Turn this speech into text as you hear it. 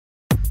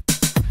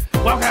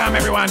Welcome,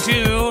 everyone,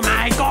 to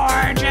My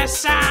Gorgeous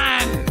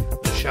Son,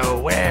 the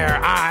show where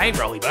I,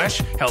 Rollie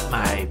Bush, help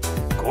my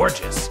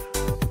gorgeous,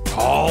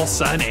 tall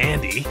son,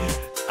 Andy,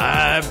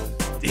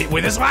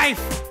 with his wife,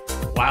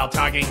 while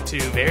talking to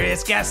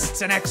various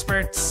guests and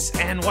experts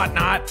and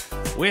whatnot,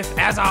 with,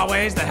 as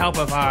always, the help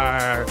of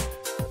our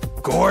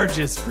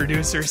gorgeous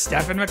producer,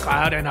 Stephen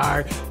McLeod, and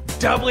our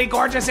doubly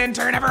gorgeous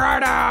intern,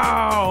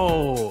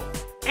 Everardo.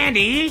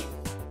 Andy,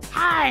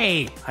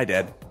 hi. Hi,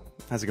 Dad.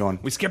 How's it going?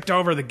 We skipped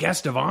over the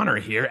guest of honor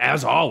here,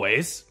 as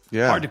always.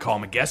 Yeah. Hard to call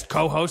him a guest.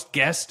 Co-host,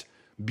 guest,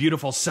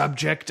 beautiful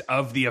subject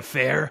of the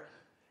affair,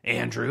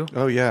 Andrew.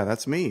 Oh, yeah,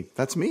 that's me.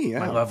 That's me, yeah.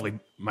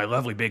 My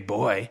lovely big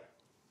boy.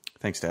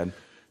 Thanks, Dad.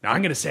 Now,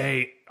 I'm going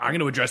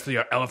to address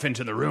the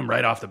elephant in the room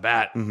right off the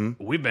bat. Mm-hmm.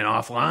 We've been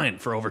offline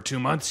for over 2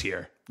 months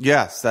here.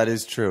 Yes, that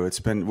is true.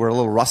 We're a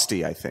little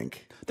rusty, I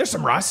think. There's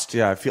some rust.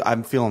 Yeah,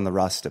 I'm feeling the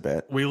rust a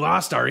bit. We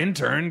lost our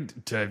intern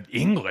to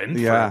England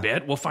for a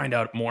bit. We'll find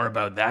out more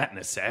about that in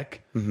a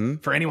sec. Mm-hmm.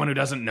 For anyone who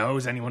doesn't know,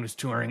 anyone who's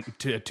tuning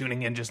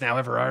in just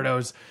now,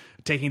 Everardo's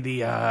taking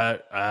the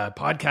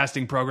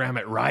podcasting program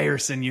at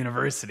Ryerson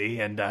University,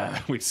 and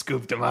we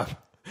scooped him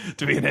up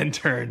to be an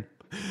intern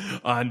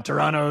on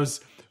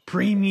Toronto's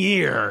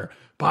premier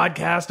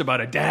podcast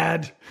about a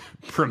dad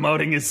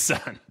promoting his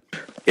son.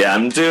 Yeah,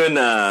 I'm doing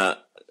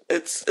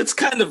it's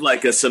kind of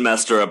like a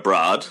semester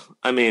abroad.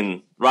 I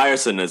mean,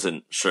 Ryerson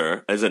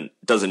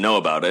doesn't know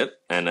about it,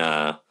 and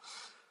I'm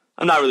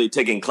not really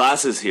taking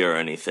classes here or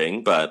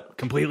anything, but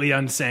completely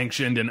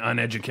unsanctioned and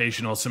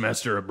uneducational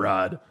semester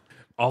abroad,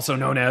 also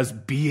known as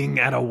being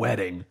at a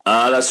wedding.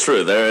 That's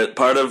true.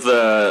 Part of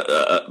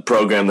the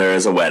program there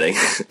is a wedding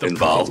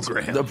involved.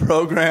 The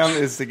program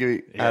is to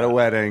be at a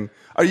wedding.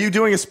 Are you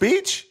doing a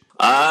speech?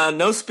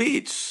 No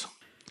speech.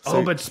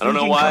 But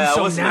speaking comes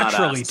so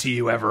naturally to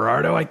you,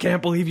 Everardo. I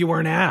can't believe you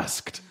weren't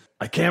asked.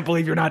 I can't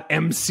believe you're not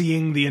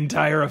emceeing the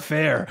entire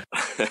affair.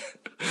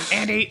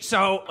 Andy,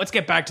 so let's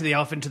get back to the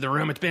elephant in the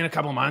room. It's been a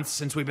couple months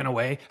since we've been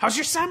away. How's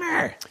your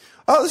summer?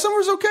 Oh, the summer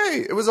was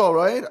okay. It was all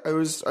right.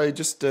 I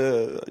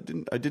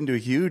didn't do a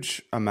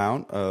huge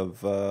amount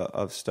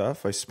of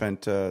stuff. I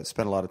spent a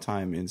lot of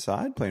time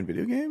inside playing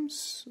video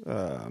games.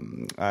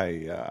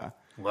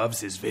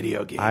 Loves his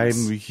video games.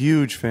 I'm a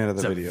huge fan of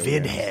the video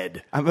games.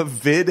 Head. I'm a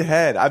vid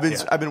head.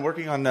 I've been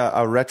working on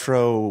a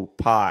retro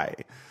Pi.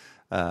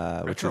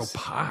 Retro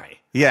Pi?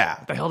 Yeah.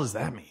 What the hell does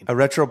that mean? A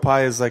retro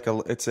Pi is like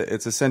it's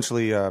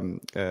essentially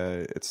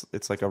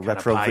it's like a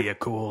retro Pi you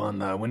cool on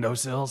the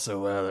windowsill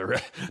so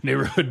the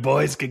neighborhood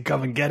boys can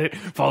come and get it,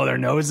 follow their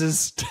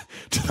noses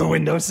to the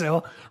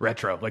windowsill.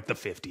 Retro, like the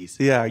 50s.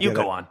 Yeah, you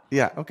go on.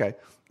 Yeah, okay.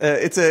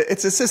 It's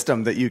a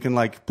system that you can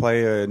like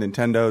play a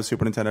Nintendo,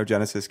 Super Nintendo,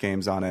 Genesis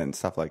games on it and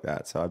stuff like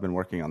that. So I've been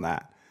working on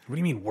that. What do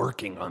you mean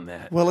working on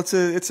that? Well,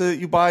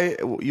 you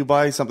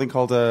buy something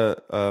called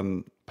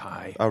a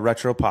Pi. A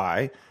retro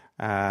Pi.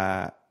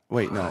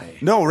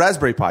 No,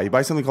 Raspberry Pi. You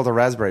buy something called a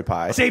Raspberry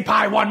Pi. Say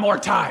Pi one more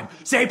time.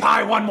 Say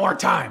Pi one more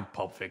time.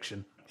 Pulp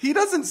Fiction. He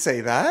doesn't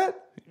say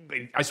that.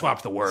 I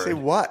swapped the word. Say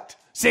what?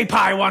 Say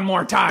Pi one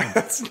more time,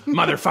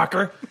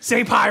 motherfucker.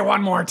 Say Pi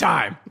one more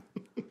time.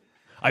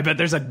 I bet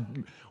there's a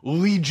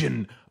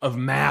legion of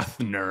math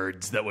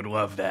nerds that would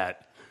love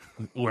that.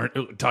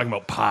 Talking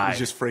about pi. He's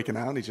just freaking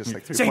out. He's just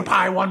like, say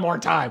pi one more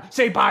time.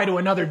 Say pi to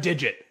another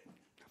digit.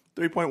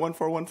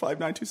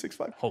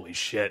 3.14159265. Holy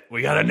shit.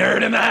 We got a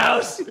nerd in the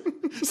house.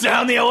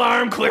 Sound the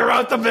alarm. Clear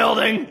out the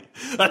building.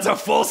 That's a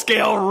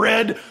full-scale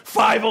red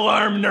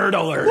 5-alarm nerd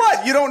alert.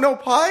 What? You don't know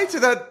pi to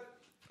that?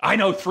 I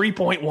know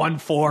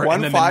 3.14,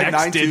 and then the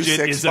next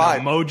digit is an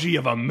emoji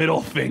of a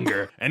middle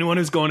finger. Anyone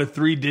who's going to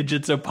 3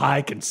 digits of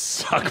pi can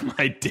suck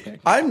my dick.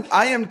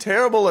 I am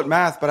terrible at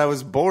math, but I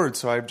was bored,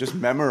 so I just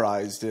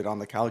memorized it on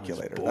the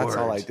calculator. That's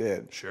all I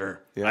did.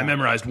 Sure. Yeah. I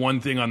memorized one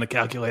thing on the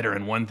calculator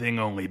and one thing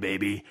only,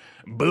 baby.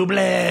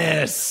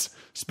 Boobless.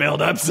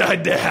 Spelled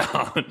upside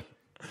down.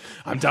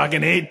 I'm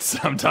talking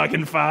 8s. I'm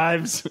talking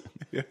 5s.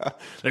 Yeah.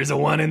 There's a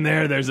 1 in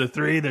there. There's a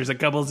 3. There's a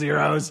couple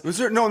zeros. Was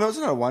there? No, that was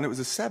not a 1. It was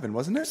a 7,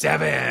 wasn't it?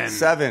 7.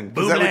 7.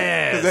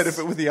 Boobless. Because if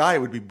it with the I, it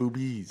would be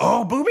boobies.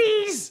 Oh,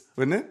 boobies.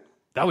 Wouldn't it?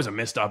 That was a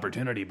missed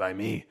opportunity by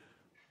me.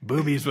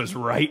 Boobies was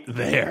right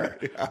there,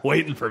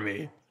 waiting for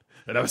me.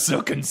 And I was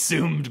so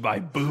consumed by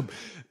boob.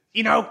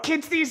 You know,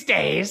 kids these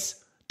days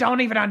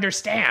don't even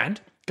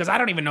understand, because I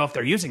don't even know if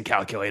they're using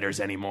calculators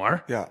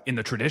anymore. Yeah. In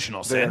the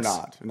traditional They're sense.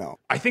 not, no.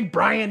 I think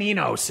Brian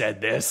Eno said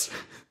this.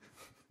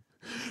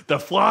 The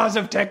flaws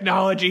of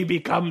technology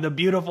become the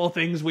beautiful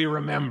things we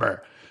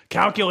remember.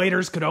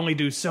 Calculators could only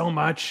do so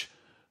much,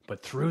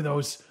 but through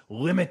those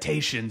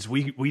limitations,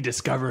 we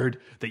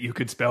discovered that you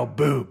could spell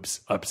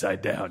boobs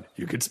upside down.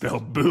 You could spell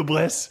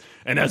boobless,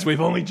 and as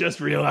we've only just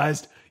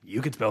realized,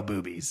 you could spell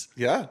boobies.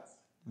 Yeah.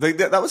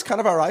 That was kind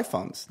of our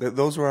iPhones.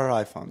 Those were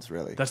our iPhones,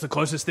 really. That's the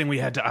closest thing we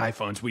had to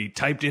iPhones. We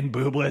typed in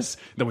boobless,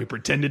 then we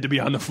pretended to be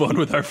on the phone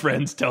with our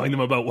friends telling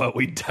them about what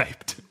we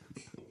typed.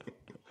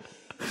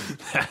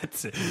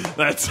 That's it.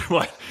 That's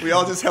what. We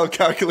all just held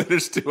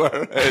calculators to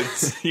our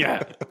heads.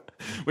 Yeah.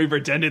 We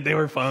pretended they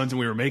were phones and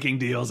we were making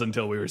deals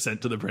until we were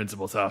sent to the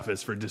principal's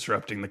office for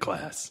disrupting the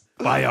class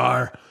by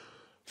our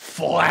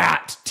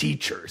flat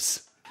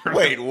teachers.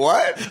 Wait,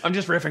 what? I'm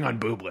just riffing on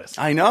boobless.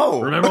 I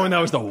know. Remember when that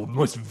was the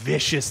most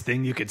vicious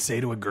thing you could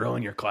say to a girl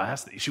in your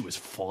class? That she was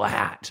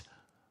flat.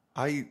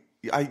 Yeah,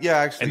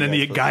 actually. And then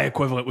the guy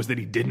equivalent was that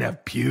he didn't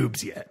have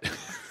pubes yet.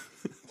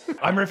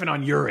 I'm riffing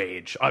on your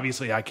age.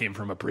 Obviously, I came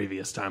from a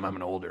previous time. I'm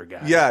an older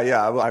guy.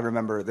 Yeah. I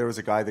remember there was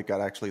a guy that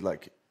got actually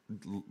like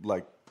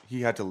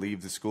he had to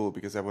leave the school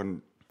because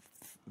everyone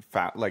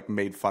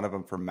made fun of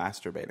him for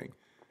masturbating.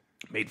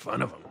 Made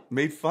fun of him.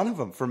 Made fun of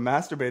him for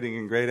masturbating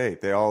in grade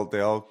 8. They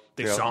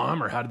saw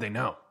him, or how did they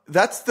know?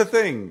 That's the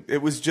thing.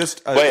 It was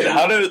just wait.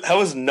 How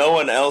was no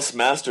one else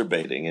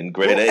masturbating in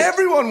grade 8?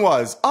 Everyone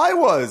was. I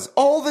was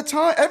all the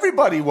time.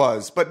 Everybody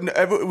was, but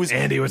it was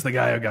Andy was the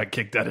guy who got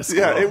kicked out of school.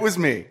 Yeah, it was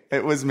me.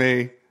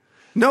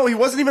 No, he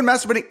wasn't even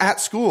masturbating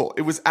at school.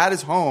 It was at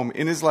his home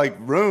in his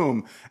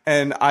room,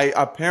 and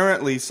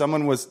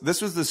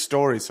this was the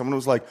story. Someone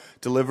was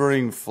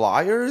delivering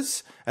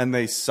flyers, and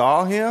they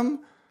saw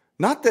him.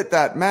 Not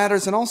that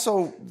matters, and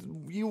also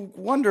you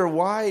wonder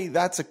why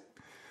that's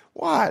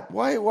what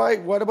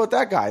about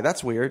that guy?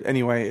 That's weird.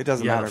 Anyway, it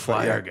doesn't matter. The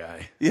flyer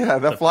guy. Yeah,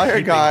 the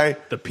flyer guy.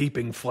 The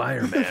peeping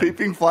flyer man. The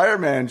peeping flyer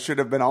man should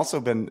have been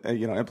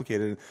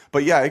implicated.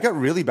 But yeah, it got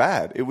really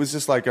bad. It was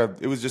just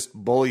it was just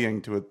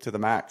bullying to the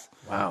max.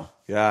 Wow.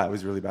 Yeah, it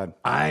was really bad.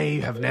 I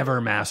have never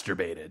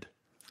masturbated.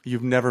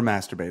 You've never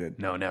masturbated?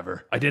 No,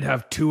 never. I did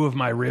have 2 of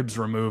my ribs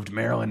removed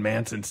Marilyn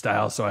Manson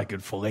style so I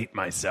could fillet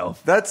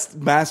myself. That's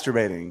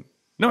masturbating.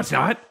 No, it's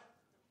not.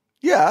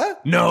 Yeah.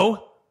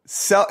 No.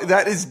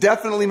 That is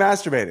definitely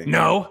masturbating.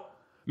 No.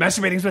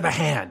 Masturbating's with a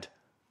hand.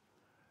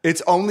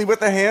 It's only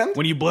with a hand?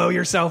 When you blow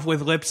yourself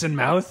with lips and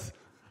mouth,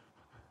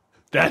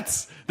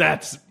 that's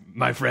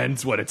my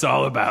friends, what it's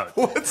all about.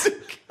 What's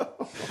it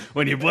called?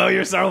 When you blow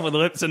yourself with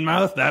lips and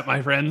mouth, that,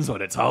 my friends,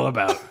 what it's all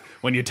about.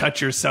 When you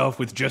touch yourself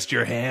with just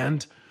your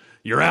hand,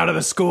 you're out of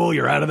the school,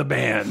 you're out of the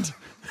band.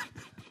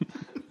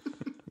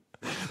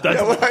 I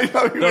know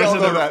you all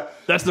know that.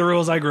 That's the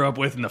rules I grew up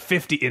with in the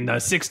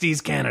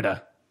 60s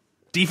Canada.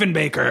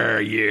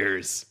 Diefenbaker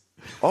years.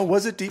 Oh,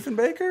 was it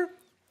Diefenbaker?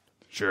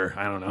 Sure,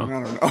 I don't know. I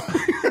don't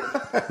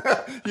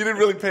know. You didn't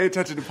really pay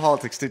attention to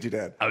politics, did you,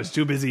 Dad? I was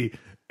too busy,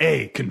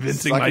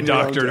 convincing my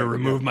doctor to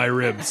remove my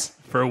ribs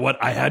for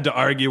what I had to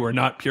argue were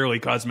not purely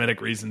cosmetic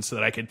reasons so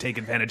that I could take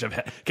advantage of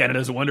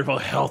Canada's wonderful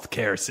health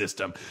care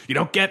system. You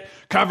don't get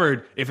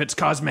covered if it's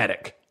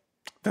cosmetic.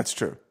 That's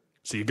true.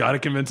 So you got to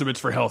convince him it's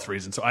for health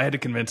reasons. So I had to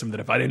convince him that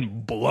if I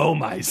didn't blow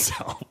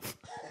myself,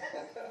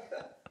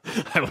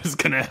 I was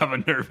going to have a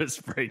nervous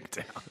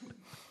breakdown.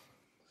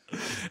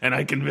 And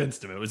I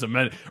convinced him. It was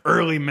an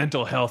early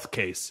mental health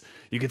case.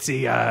 You could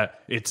see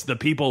it's the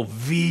people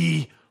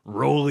v.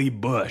 Rollie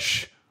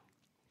Bush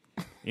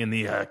in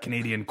the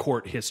Canadian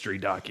court history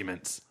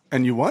documents.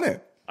 And you won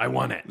it. I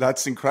won it.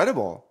 That's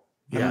incredible.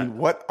 Yeah. I mean,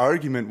 what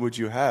argument would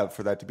you have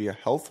for that to be a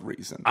health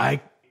reason?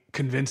 I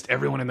convinced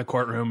everyone in the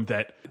courtroom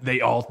that they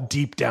all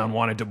deep down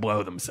wanted to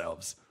blow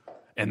themselves.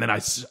 And then I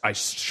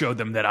showed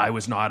them that I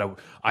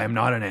am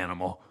not an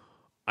animal.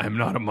 I am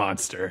not a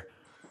monster.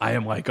 I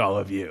am like all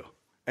of you.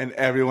 And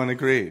everyone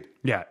agreed.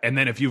 Yeah. And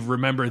then if you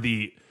remember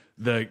the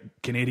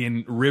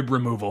Canadian rib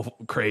removal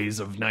craze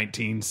of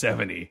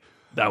 1970,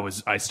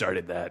 I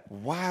started that.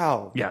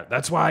 Wow. Yeah.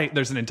 That's why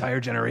there's an entire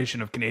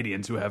generation of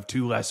Canadians who have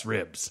 2 less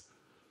ribs.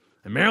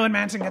 And Marilyn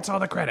Manson gets all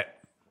the credit.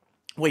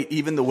 Wait,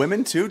 even the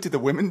women too? Did the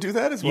women do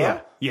that as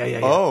well? Yeah.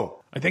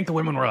 Oh. I think the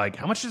women were like,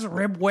 how much does a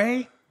rib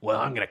weigh? Well,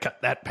 I'm going to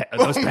cut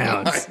those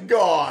pounds. Oh my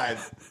God.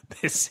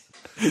 This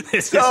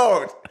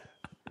Don't.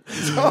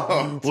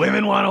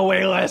 Women want to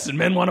weigh less and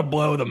men want to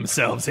blow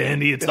themselves,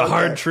 Andy. It's the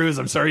hard truths.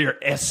 I'm sorry your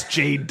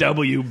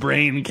SJW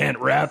brain can't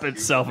wrap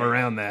itself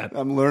around that.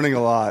 I'm learning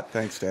a lot.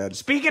 Thanks, Dad.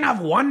 Speaking of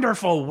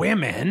wonderful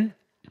women,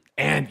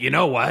 and you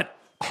know what?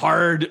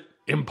 Hard,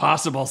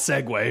 impossible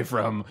segue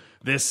from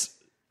this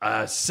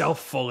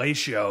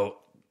self-fellatio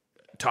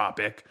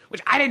topic,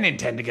 which I didn't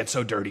intend to get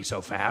so dirty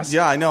so fast.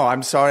 Yeah, I know.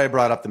 I'm sorry I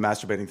brought up the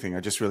masturbating thing. I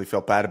just really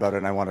felt bad about it,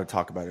 and I wanted to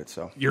talk about it.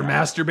 So your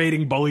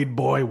masturbating bullied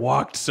boy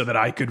walked so that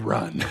I could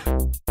run.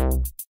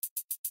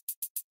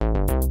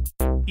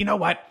 You know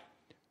what?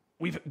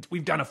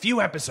 We've done a few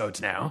episodes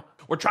now.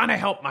 We're trying to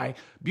help my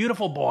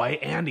beautiful boy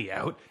Andy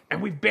out,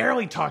 and we've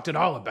barely talked at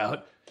all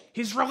about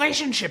his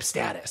relationship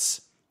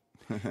status.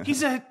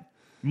 He's a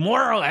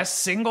more or less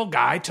single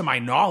guy to my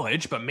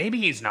knowledge, but maybe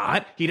he's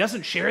not. He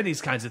doesn't share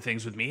these kinds of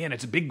things with me, and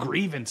it's a big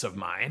grievance of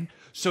mine.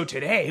 So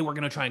today, we're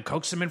going to try and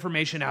coax some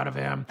information out of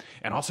him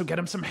and also get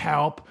him some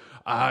help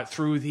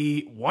through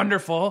the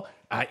wonderful,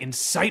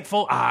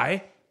 insightful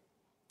eye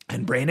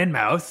and brain and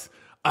mouth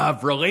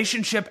of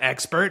relationship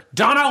expert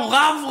Donna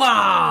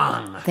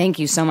Lovelong. Thank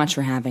you so much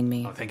for having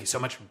me. Oh, thank you so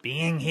much for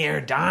being here,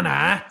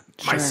 Donna.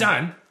 Sure. My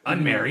son,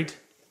 unmarried.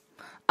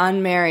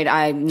 Unmarried,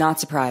 I'm not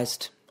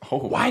surprised. Oh.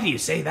 Why do you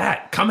say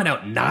that? Coming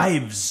out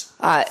knives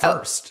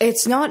first.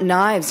 It's not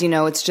knives,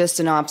 it's just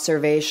an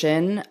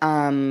observation.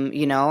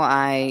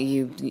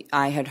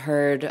 I had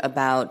heard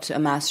about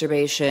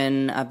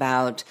masturbation,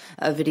 about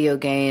video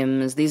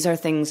games. These are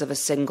things of a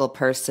single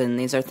person.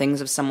 These are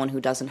things of someone who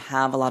doesn't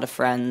have a lot of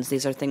friends.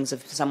 These are things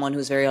of someone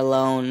who's very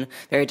alone,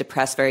 very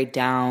depressed, very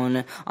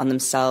down on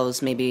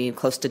themselves, maybe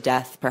close to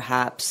death,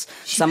 perhaps.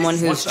 Someone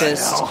who's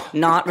just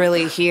not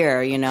really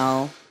here,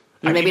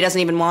 Maybe doesn't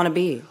even want to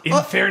be.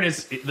 In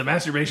fairness, the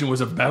masturbation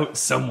was about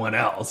someone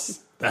else.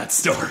 That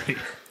story.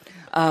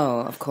 Oh,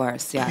 of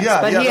course, yes.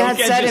 Yeah, but yeah, he had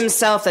said just-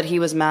 himself that he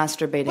was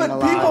masturbating a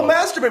lot. People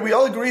masturbate. We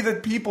all agree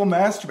that people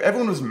masturbate.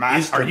 Everyone was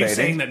masturbating. Are you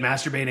saying that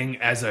masturbating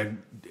as a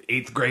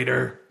 8th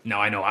grader? No,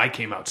 I know I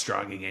came out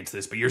strong against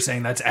this, but you're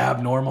saying that's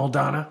abnormal,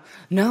 Donna?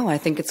 No, I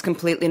think it's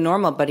completely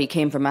normal, but he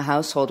came from a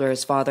household where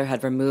his father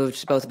had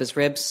removed both of his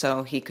ribs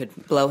so he could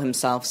blow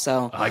himself.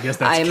 So I guess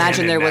that's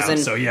imagine there was an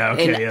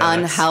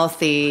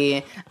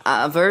unhealthy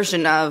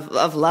version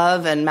of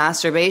love and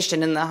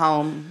masturbation in the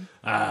home.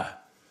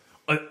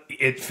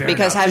 Fair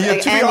Because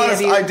enough. To be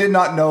honest, I did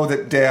not know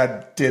that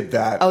Dad did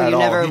that. Oh, at you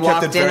all. never He kept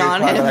walked it very in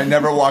on private. him? I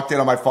never walked in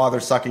on my father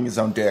sucking his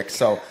own dick.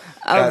 So,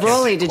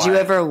 Rollie, did you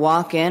ever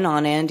walk in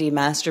on Andy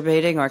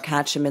masturbating or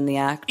catch him in the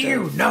act?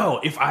 Ew, no.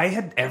 If I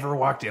had ever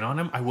walked in on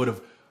him, I would have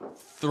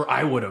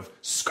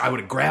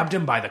grabbed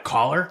him by the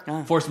collar,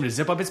 forced him to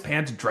zip up his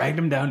pants, dragged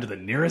him down to the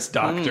nearest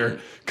doctor,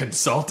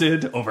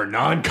 consulted over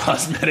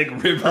non-cosmetic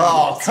rib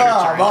removal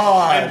surgery,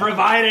 and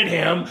provided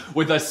him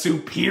with a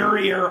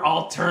superior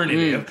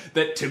alternative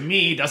that, to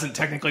me, doesn't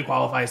technically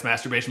qualify as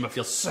masturbation, but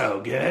feels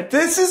so good.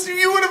 this is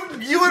you would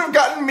have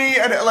gotten me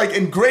at like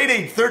in grade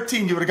 8,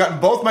 13. You would have gotten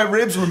both my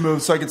ribs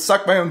removed so I could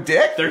suck my own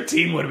dick.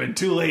 13 would have been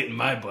too late in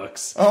my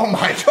books. Oh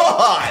my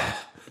god!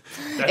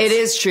 It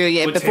is true.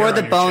 Yeah, puts before hair the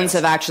on your bones chest.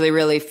 have actually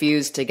really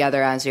fused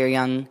together as you're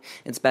young,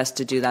 it's best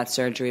to do that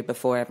surgery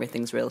before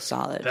everything's real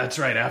solid. That's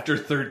right. After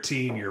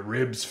 13, your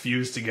ribs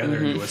fuse together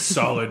into a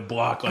solid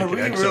block like Are an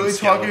we exoskeleton. really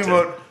talking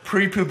about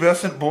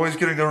prepubescent boys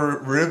getting their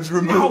ribs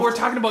removed? No, we're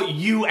talking about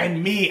you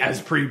and me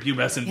as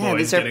prepubescent Yeah, boys.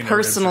 these are getting our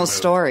ribs personal removed.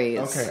 stories.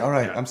 Okay, all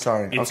right. I'm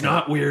sorry. It's Okay.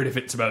 not weird if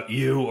it's about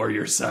you or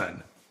your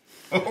son.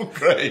 Oh,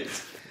 great.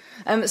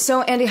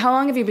 So, Andy, how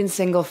long have you been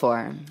single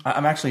for?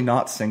 I'm actually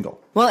not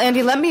single. Well,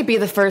 Andy, let me be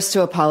the first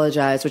to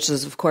apologize, which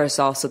is, of course,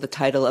 also the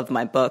title of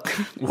my book.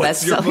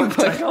 What's your Best-selling book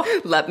title?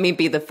 Let me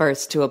be the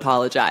first to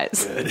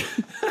apologize. Good.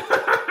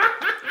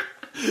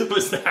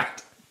 Was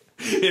that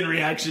in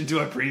reaction to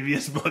a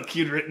previous book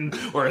you'd written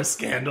or a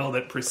scandal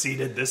that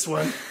preceded this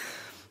one?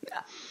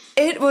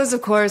 It was,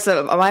 of course,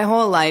 my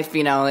whole life,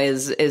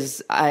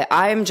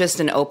 I'm just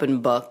an open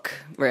book,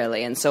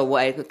 really. And so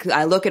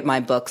I look at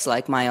my books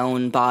like my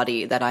own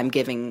body that I'm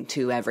giving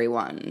to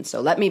everyone. So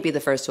Let Me Be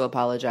the First to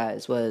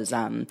Apologize was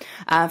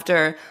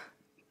after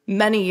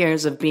many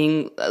years of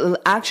being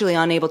actually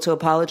unable to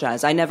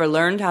apologize. I never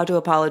learned how to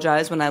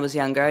apologize when I was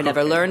younger. I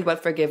never learned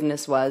what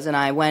forgiveness was. And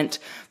I went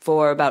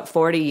for about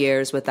 40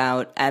 years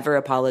without ever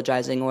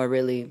apologizing or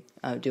really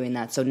doing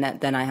that. So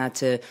then I had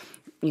to,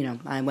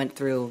 I went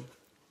through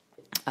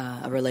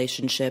a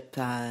relationship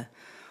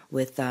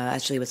with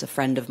actually it was a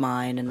friend of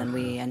mine, and then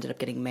we ended up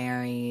getting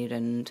married,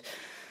 and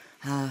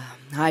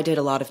I did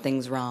a lot of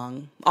things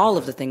wrong, all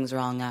of the things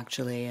wrong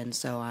actually, and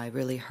so I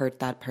really hurt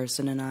that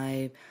person, and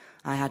I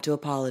had to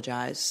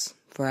apologize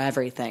for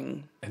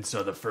everything. And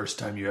so the first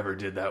time you ever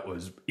did that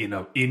was in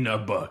a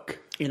book.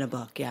 In a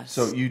book, yes.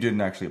 So you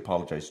didn't actually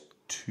apologize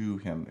to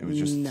him. It was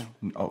just No.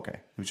 Okay.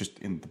 It was just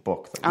in the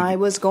book. I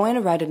was going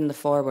to write it in the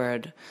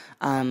foreword,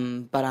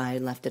 but I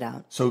left it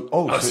out. So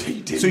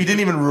you didn't. so you didn't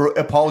even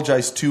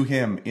apologize to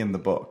him in the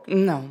book.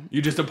 No.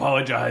 You just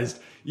apologized.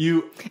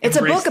 It's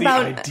a book embraced the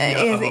about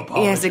idea of yes,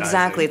 apologizing.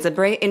 exactly. It's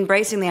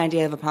embracing the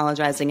idea of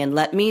apologizing, and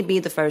let me be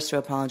the first to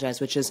apologize,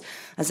 which is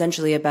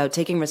essentially about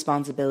taking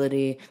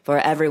responsibility for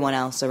everyone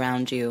else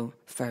around you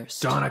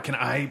first. Donna, can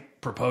I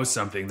propose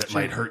something that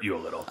might hurt you a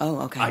little?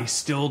 Oh, okay. I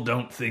still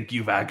don't think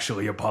you've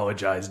actually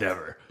apologized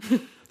ever.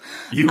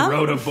 You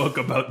wrote a book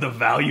about the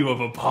value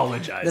of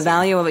apologizing. The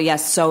value of it,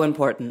 yes, so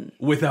important.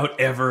 without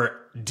ever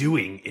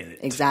doing it.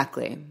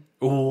 Exactly.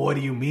 What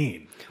do you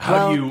mean?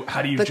 How do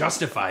you the-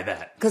 justify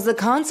that? Because the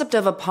concept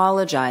of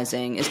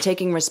apologizing is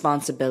taking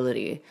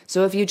responsibility.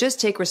 So if you just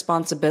take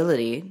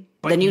responsibility,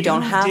 then you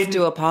don't have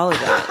to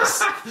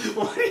apologize.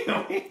 What do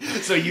you mean?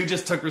 So you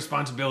just took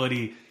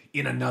responsibility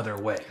in another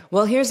way.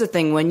 Well, here's the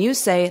thing. When you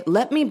say,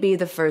 let me be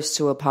the first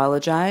to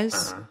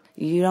apologize,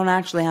 you don't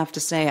actually have to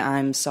say,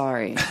 I'm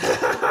sorry.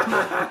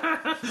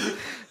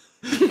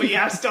 But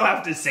you still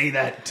have to say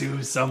that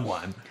to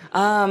someone.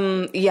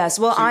 Yes.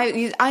 Well,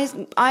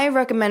 I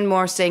recommend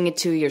more saying it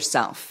to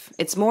yourself.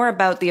 It's more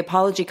about the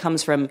apology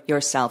comes from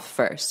yourself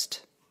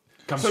first.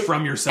 Comes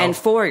from yourself And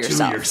for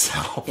yourself. to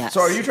yourself. Yes.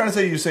 So are you trying to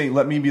say you're saying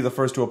let me be the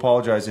first to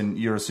apologize, and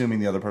you're assuming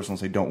the other person will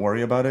say don't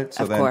worry about it?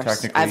 So Of then course.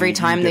 technically Every you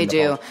time they didn't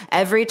do. apologize.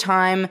 Every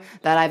time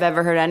that I've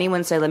ever heard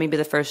anyone say, let me be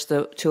the first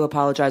to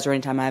apologize, or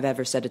anytime I've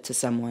ever said it to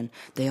someone,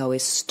 they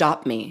always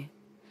stop me.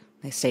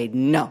 They say,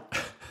 no,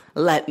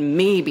 let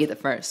me be the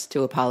first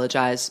to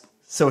apologize.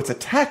 So it's a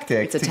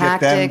tactic It's a to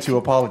tactic get them to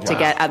apologize. to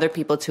get other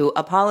people to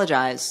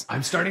apologize,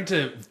 I'm starting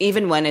to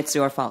even when it's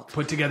your fault.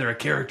 put together a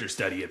character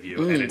study of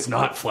you, and it's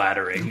not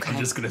flattering. I'm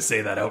just going to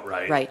say that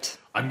outright. Right.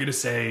 I'm going to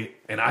say,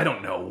 and I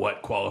don't know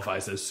what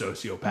qualifies as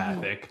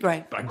sociopathic,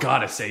 Right. but I got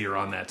to say you're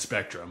on that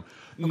spectrum.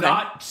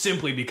 Not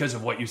simply because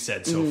of what you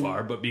said so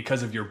far, but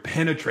because of your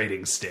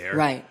penetrating stare.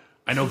 Right.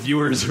 I know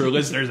viewers or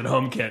listeners at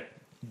home can't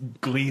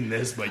glean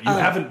this, but you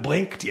haven't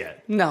blinked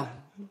yet. No.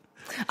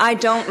 I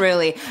don't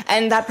really.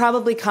 And that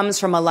probably comes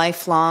from a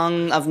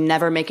lifelong of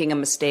never making a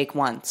mistake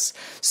once.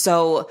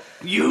 So,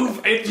 You've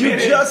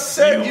admitted just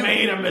said you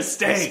made a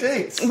mistake.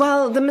 Mistakes.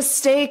 well, the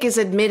mistake is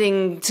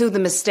admitting to the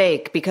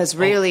mistake because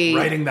really...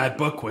 Writing that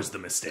book was the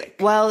mistake.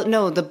 Well,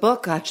 no, the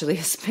book actually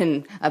has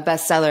been a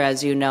bestseller,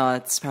 as you know.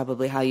 It's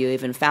probably how you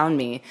even found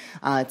me.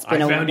 It's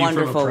been I a found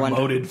wonderful you from a one.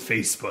 promoted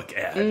Facebook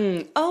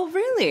ad. Oh,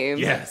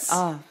 really? Yes.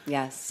 Oh,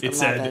 yes. It I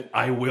said, love it.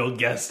 I will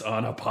guest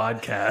on a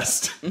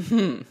podcast.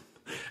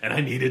 And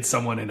I needed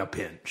someone in a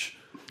pinch.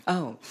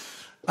 Oh.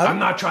 I'm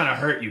not trying to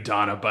hurt you,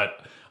 Donna,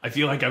 but I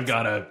feel like I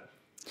got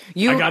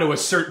to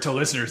assert to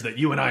listeners that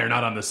you and I are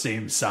not on the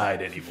same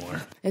side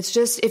anymore. It's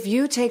just if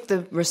you take the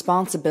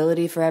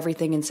responsibility for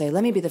everything and say,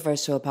 let me be the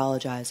first to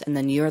apologize, and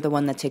then you're the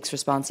one that takes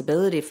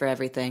responsibility for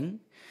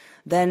everything,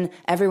 then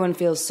everyone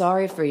feels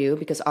sorry for you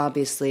because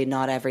obviously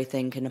not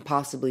everything can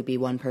possibly be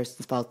one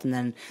person's fault, and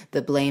then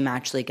the blame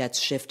actually gets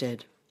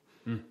shifted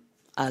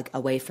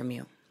away from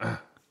you.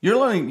 You're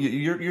learning.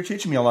 You're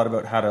teaching me a lot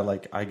about how to,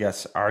 like, I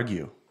guess,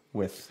 argue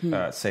with,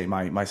 say,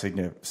 my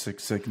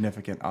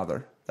significant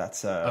other.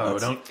 That's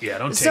Don't take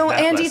So, that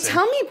Andy, lesson.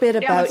 tell me a bit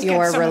let's about get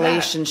your some of that.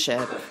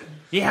 relationship.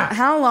 Yeah.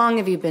 How long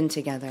have you been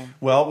together?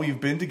 Well, we've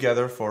been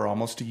together for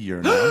almost a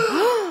year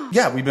now.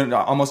 Yeah, we've been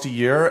almost a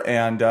year,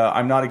 and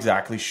I'm not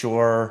exactly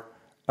sure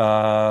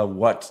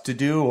what to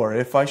do or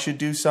if I should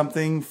do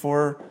something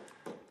for.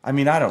 I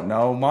mean, I don't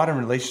know. Modern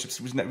relationships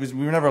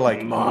we were never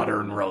like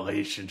Modern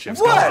relationships.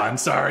 What? Go on,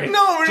 sorry.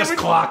 No, just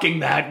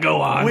clocking that.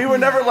 Go on. we were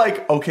never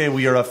like, okay,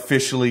 we are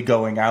officially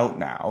going out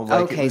now.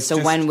 Like, it Okay, was so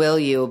just- when will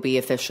you be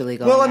officially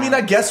going Well, I mean,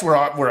 out? I guess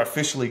we're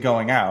officially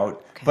going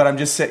out, but I'm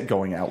just saying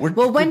going out.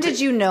 Well, when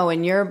did you know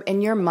in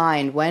your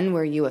mind? When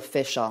were you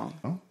official?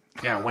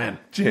 Yeah, when?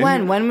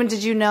 When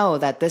did you know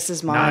that this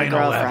is my 9/11.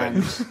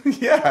 girlfriend?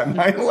 Yeah,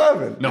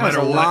 9/11. No That was matter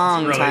a what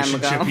long time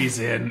relationship ago. he's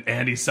in,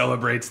 Andy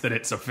celebrates that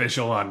it's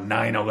official on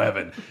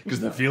 9/11 because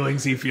the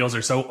feelings he feels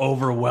are so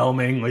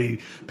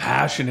overwhelmingly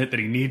passionate that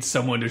he needs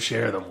someone to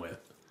share them with.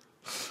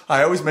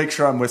 I always make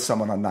sure I'm with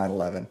someone on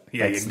 9/11.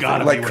 Yeah, That's you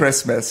gotta like be with-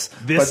 Christmas.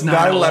 This but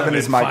 9/11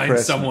 is my find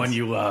Christmas. someone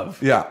you love.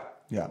 Yeah,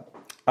 yeah,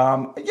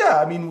 yeah.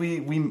 I mean,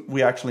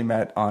 we actually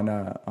met on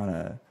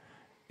a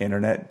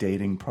internet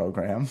dating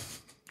program.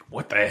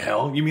 What the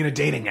hell? You mean a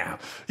dating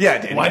app? Yeah,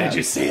 dating Why app. did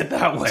you say it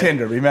that way?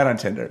 Tinder. We met on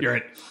Tinder. You're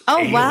an Oh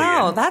alien.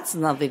 wow, that's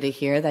lovely to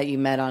hear that you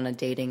met on a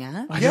dating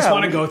app. I just Yeah,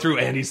 want to we- go through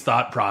Andy's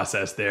thought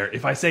process there.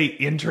 If I say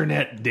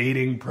internet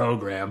dating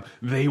program,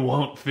 they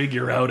won't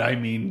figure out I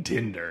mean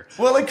Tinder.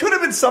 Well, it could have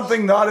been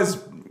something not as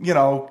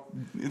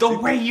The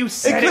way you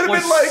said could it have was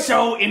been like-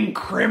 so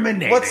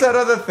incriminating. What's that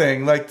other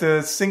thing? Like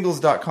the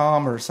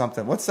singles.com or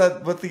something. What's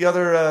that? What the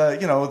other,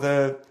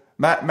 the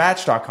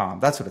match.com.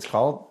 That's what it's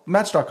called.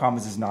 Match.com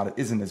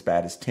isn't as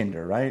bad as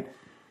Tinder, right?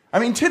 I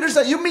mean, Tinder's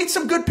that you meet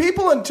some good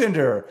people on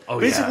Tinder.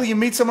 Oh, Basically, yeah. you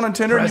meet someone on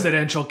Tinder. and you-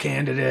 Presidential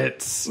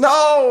candidates,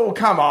 no,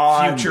 come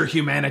on. future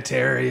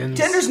humanitarians.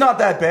 Tinder's not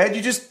that bad.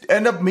 You just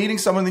end up meeting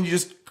someone, then you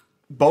just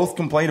both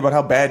complain about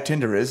how bad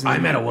Tinder is. and I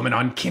then- met a woman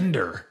on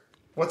Kinder.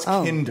 What's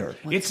Kinder?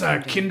 It's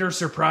a Kinder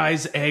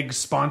Surprise egg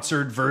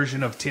sponsored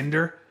version of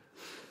Tinder.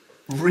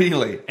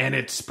 Really? And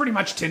it's pretty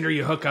much Tinder.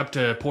 You hook up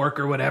to pork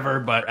or whatever,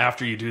 but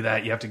after you do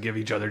that, you have to give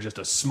each other just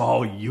a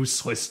small,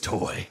 useless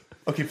toy.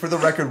 Okay, for the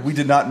record, we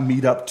did not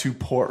meet up to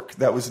pork.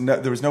 There was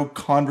no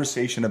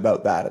conversation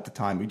about that at the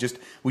time. We just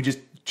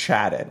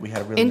chatted. We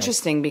had a really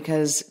Interesting,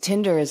 because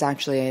Tinder is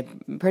actually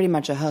pretty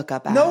much a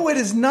hookup app. No, it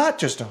is not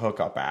just a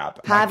hookup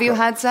app. Have you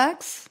had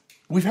sex?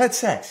 We've had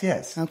sex,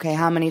 yes. Okay,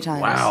 how many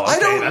times? Wow. I okay,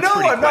 don't that's know.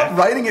 pretty I'm not quick.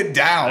 writing it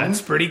down.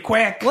 That's pretty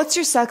quick. What's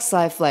your sex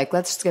life like?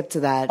 Let's skip to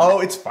that. Oh,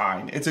 it's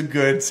fine. It's a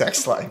good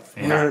sex life.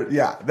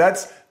 Yeah.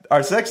 That's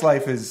our sex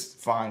life is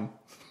fine.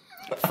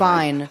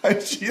 Fine.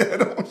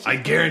 I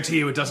guarantee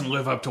you it doesn't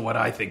live up to what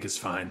I think is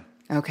fine.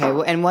 Okay,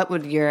 and what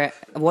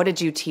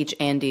did you teach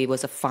Andy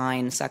was a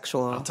fine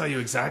sexual? I'll tell you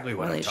exactly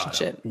what I taught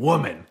Relationship. him.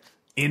 Woman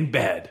in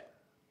bed,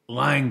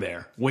 lying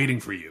there, waiting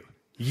for you.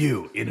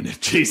 You in an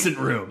adjacent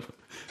room,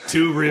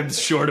 2 ribs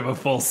short of a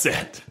full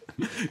set,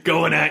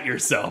 going at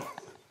yourself.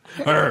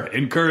 Her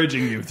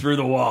encouraging you through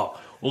the wall,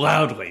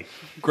 loudly,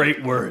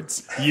 great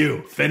words.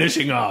 You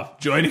finishing off,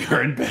 joining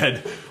her in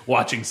bed,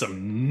 watching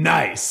some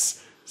nice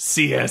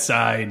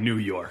CSI New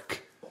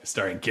York,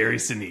 starring Gary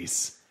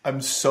Sinise. I'm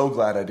so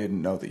glad I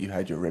didn't know that you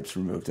had your ribs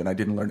removed and I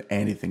didn't learn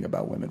anything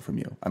about women from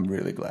you. I'm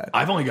really glad.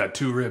 I've only got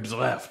 2 ribs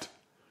left.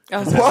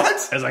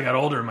 What? As I got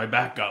older, my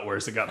back got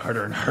worse. It got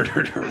harder and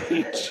harder to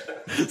reach.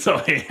 So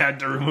I had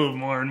to remove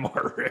more and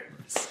more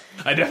ribs.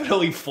 I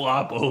definitely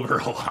flop over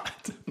a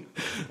lot.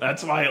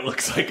 That's why it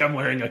looks like I'm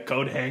wearing a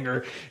coat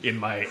hanger in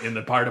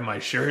the part of my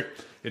shirt.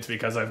 It's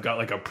because I've got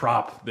like a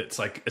prop that's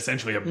like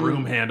essentially a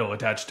broom handle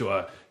attached to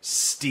a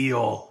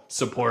steel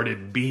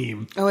supported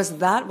beam. Oh, is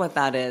that what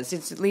that is?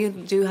 You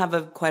do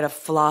have quite a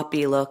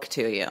floppy look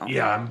to you.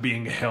 Yeah, I'm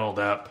being held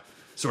up.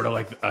 Sort of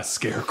like a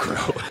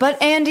scarecrow. But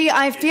Andy,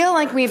 I feel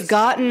like we've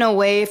gotten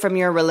away from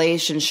your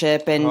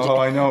relationship, and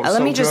I know.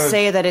 Let me just good.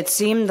 say that it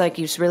seemed like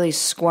you really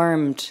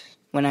squirmed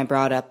when I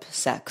brought up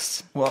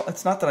sex. Well,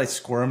 it's not that I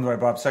squirmed when I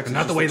brought up sex.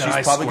 Not the way that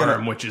I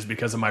squirm, which is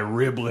because of my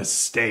ribless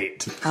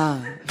state.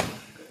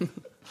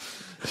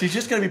 She's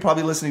just going to be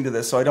probably listening to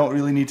this, so I don't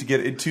really need to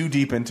get too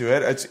deep into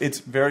it. It's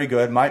very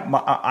good.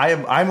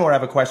 I more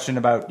have a question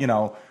about,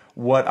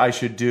 what I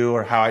should do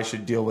or how I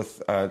should deal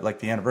with like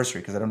the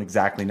anniversary, because I don't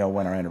exactly know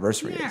when our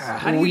anniversary is.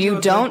 How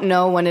You don't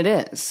know when it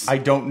is. I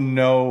don't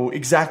know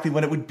exactly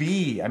when it would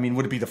be. I mean,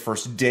 would it be the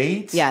first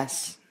date?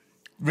 Yes.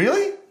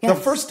 Really? Yes.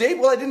 The first date?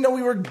 Well, I didn't know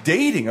we were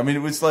dating. I mean, it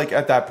was like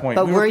at that point.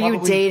 But were you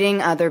probably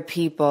dating other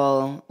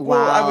people?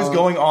 Well, I was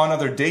going on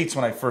other dates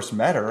when I first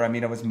met her. I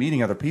mean, I was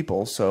meeting other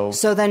people, so...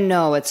 So then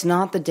no, it's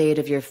not the date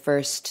of your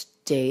first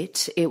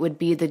date. It would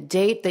be the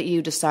date that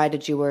you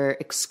decided you were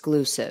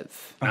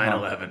exclusive.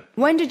 9/11.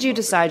 When did you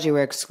decide you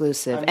were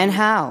exclusive, and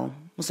how?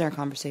 Was there a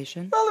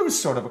conversation? Well, it was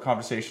sort of a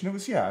conversation. It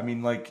was, yeah. I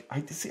mean, like,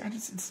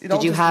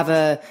 Did you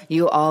have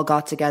you all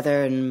got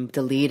together and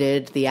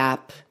deleted the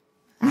app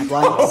at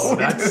once? Oh,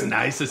 that's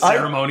nice. A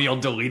ceremonial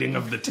deleting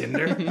of the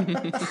Tinder.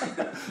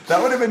 That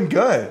would have been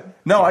good.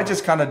 No, I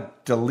just kind of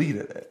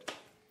deleted it.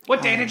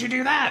 What day did you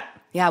do that?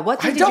 Yeah,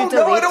 what I did you don't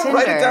delete know. I don't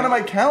write it Tinder? down on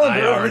my calendar.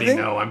 I or already anything.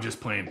 know. I'm just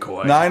playing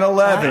coy.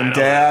 9/11,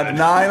 Dad.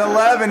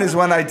 9/11 is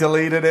when I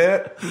deleted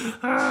it.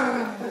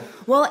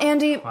 Well,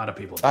 Andy, A lot of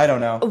people. I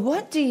don't know.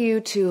 what do you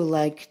two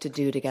like to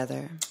do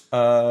together?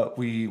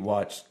 We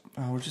watched.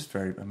 Oh, we're just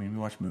very. I mean, we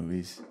watch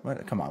movies.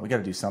 Come on, we got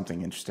to do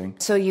something interesting.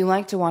 So you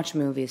like to watch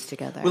movies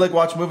together? We like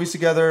watch movies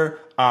together.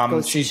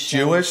 Go see She's shows.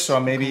 Jewish, so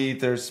maybe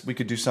we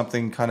could do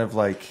something kind of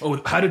like. Oh,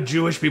 how do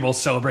Jewish people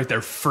celebrate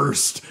their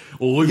first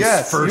loose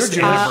Yes, first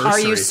you're Jewish.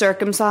 anniversary? Are you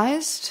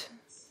circumcised?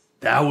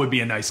 That would be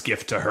a nice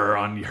gift to her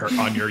on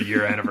your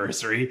year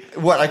anniversary.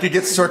 What, I could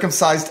get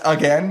circumcised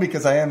again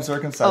because I am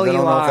circumcised. Oh, I don't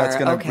you know are. if that's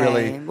going to Okay.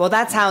 really. Well,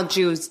 that's how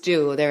Jews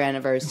do their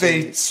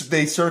anniversaries.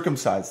 They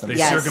circumcise them. They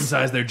Yes.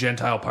 circumcise their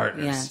Gentile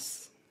partners.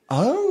 Yes.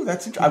 Oh,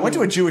 that's interesting. I went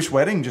to a Jewish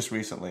wedding just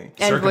recently.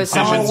 And was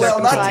Circumcision. someone Oh, well,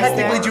 not circumcised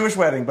technically there? Jewish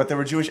wedding, but there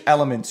were Jewish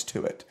elements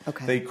to it.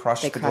 Okay. They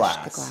crushed the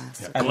glass.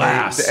 And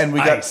Glass, and we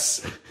got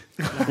ice,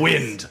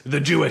 wind,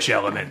 the Jewish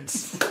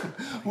elements.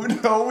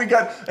 no, we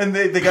got and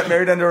they got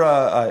married under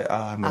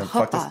I'm gonna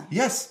fuck this. chuppah.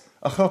 Yes,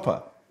 a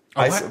chuppah.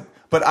 what?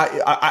 But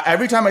I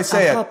every time I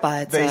say A it,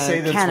 chuppah, it's they a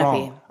say that's canopy.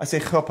 wrong. I say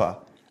chuppah,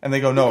 and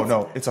they go,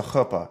 no, it's a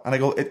chuppah, and I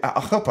go a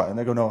chuppah, and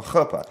they go, no, a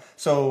chuppah.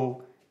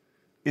 So,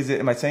 is it?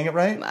 Am I saying it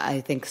right?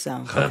 I think so.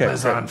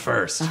 Chuppah's on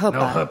first. chuppah.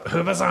 No,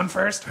 chuppah's on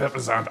first.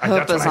 Chuppah's on. That's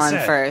Chuppah's what I on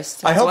said.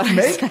 first. I That's helped what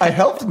make said. I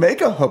helped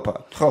make a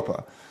chuppah.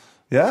 Chuppah.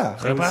 Yeah.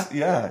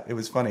 Chuppah? It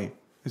was funny.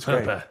 It was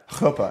great. Chuppah.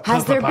 Chuppah.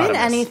 Has there been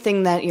Hippopotamus.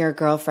 anything that your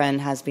girlfriend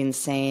has been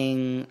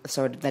saying,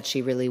 sort of, that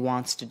she really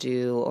wants to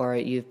do, or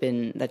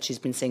she's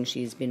been saying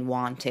she's been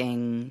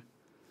wanting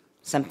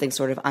something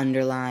sort of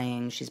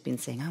underlying? She's been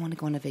saying, I want to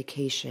go on a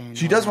vacation.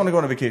 She does want to go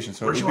on a vacation,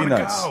 so Where'd it you would be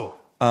want to nice.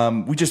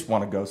 go? We just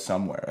want to go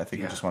somewhere. I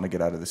think we Yeah. just want to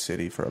get out of the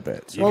city for a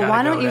bit. So. Well, gotta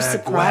why go don't you to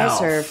surprise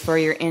Guelph. her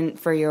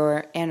for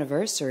your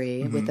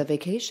anniversary with a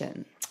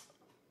vacation?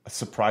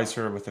 Surprise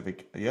her with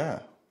yeah,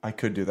 I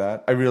could do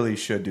that. I really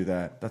should do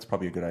that. That's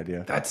probably a good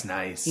idea. That's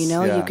nice. You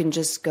know, Yeah. you can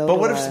just go. But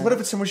to what if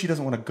it's somewhere she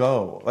doesn't want to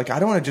go? Like, I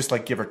don't want to just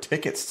like give her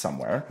tickets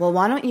somewhere. Well,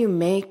 why don't you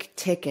make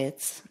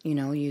tickets? You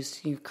know,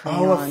 use your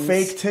crayons. Oh, a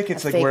fake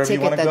tickets, a like fake wherever you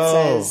ticket wanna that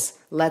go. says,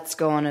 "Let's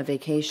go on a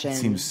vacation."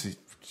 Seems.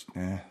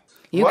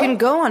 You What? can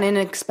go on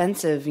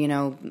inexpensive,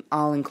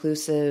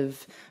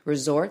 all-inclusive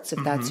resorts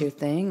if that's your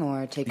thing,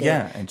 or take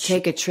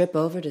a trip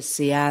over to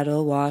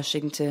Seattle,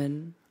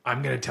 Washington.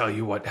 I'm going to tell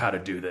you how to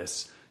do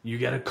this. You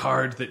get a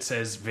card that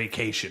says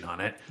vacation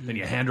on it, then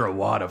you hand her a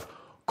wad of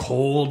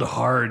cold,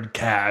 hard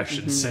cash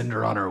and send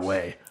her on her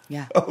way.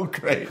 Yeah. Oh,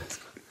 great.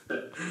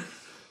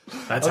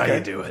 That's how Okay.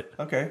 you do it.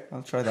 Okay,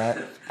 I'll try that.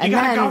 You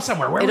gotta go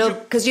somewhere. Where would you...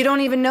 Because you don't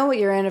even know what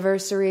your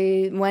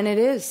anniversary when it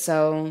is.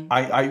 So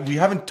We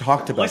haven't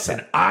talked about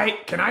Listen,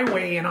 that. can I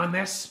weigh in on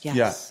this?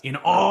 yes. Yeah. In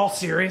all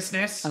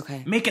seriousness,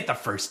 Okay. make it the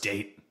first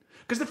date.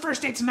 Because the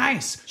first date's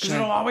nice. Because Sure.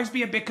 it'll always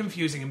be a bit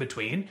confusing in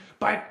between.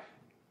 But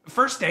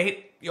first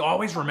date, you'll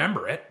always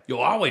remember it.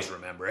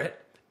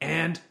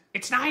 And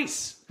it's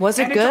nice. Was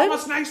it and good? It's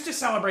almost nice to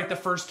celebrate the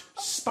first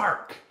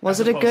spark. Was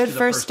as it a opposed good to the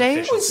first date?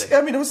 efficiency.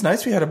 It was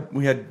nice. We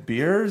had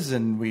beers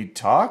and we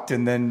talked,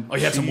 and then Oh,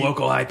 you had some she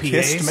local IPAs?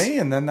 Kissed me,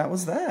 and then that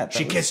was that.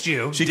 She kissed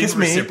you. She Didn't kissed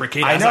me.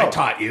 reciprocate I as know. I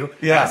taught you.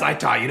 Yeah. As I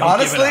taught you. Don't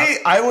Honestly, give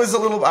it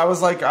up. I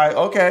was like,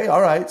 okay,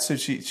 all right. So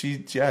she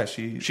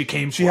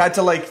came She for had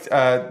to like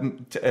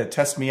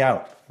test me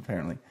out.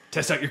 Apparently,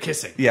 Test out your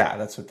kissing. yeah,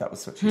 that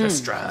was what she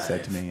Test drive.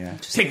 said to me. Yeah.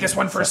 Take this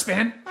one for a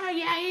spin. Oh,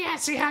 yeah. Yeah,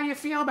 see how you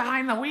feel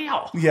behind the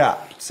wheel. Yeah,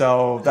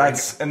 so that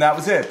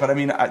was it. But I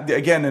mean,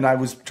 I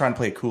was trying to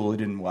play it cool.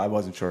 I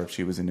wasn't sure if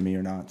she was into me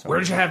or not. So Where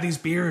did you have these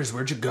beers?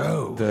 Where'd you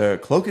go? The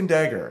Cloak and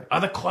Dagger.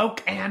 The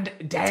Cloak and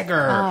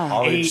Dagger.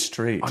 College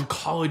Street. On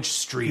College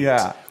Street.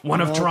 Yeah.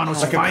 One of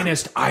Toronto's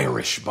finest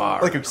Irish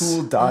bars. Like a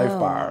cool dive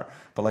bar,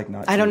 but like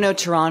not. I don't know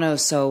Toronto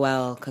so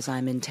well because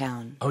I'm in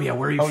town. Oh, yeah,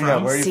 where are you from? Yeah,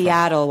 where are you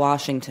Seattle,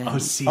 Washington. Oh,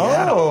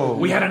 Seattle. Oh.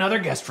 We had another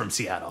guest from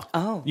Seattle.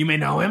 Oh. You may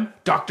know him,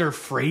 Dr.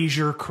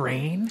 Fraser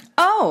Crane.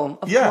 Oh,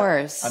 of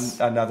course.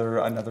 Another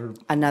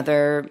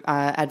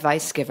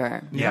Advice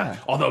giver. Yeah,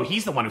 although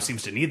he's the one who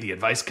seems to need the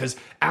advice because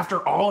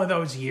after all of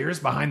those years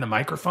behind the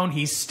microphone,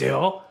 he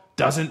still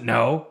doesn't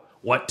know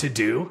what to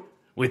do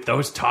with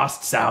those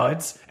tossed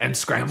salads and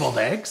scrambled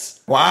eggs.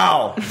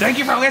 Wow. Thank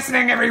you for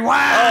listening, everyone.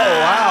 Oh,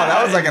 wow.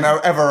 That was like an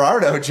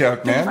Everardo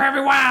joke, man. Thank you for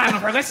everyone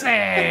for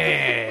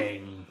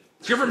listening.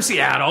 If you're from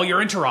Seattle, you're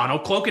in Toronto,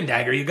 Cloak and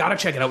Dagger, you got to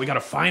check it out. We got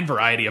a fine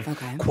variety of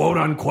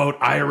quote-unquote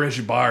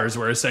Irish bars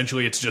where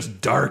essentially it's just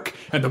dark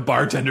and the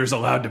bartender's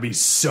allowed to be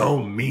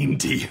so mean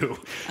to you.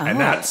 Oh. And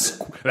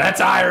that's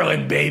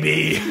Ireland,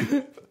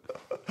 baby.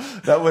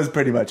 That was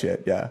pretty much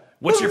it, yeah.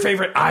 What's your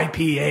favorite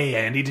IPA,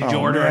 Andy? Did you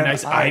order a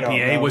nice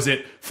IPA? Was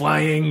it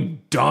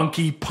Flying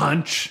Donkey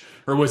Punch?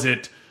 Or was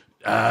it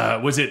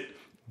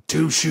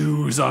Two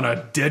Shoes on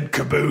a Dead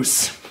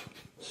Caboose?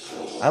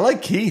 I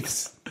like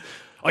Keith's.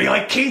 Oh, you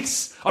like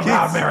Keith's? A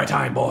proud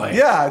maritime boy.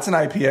 Yeah, it's an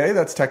IPA.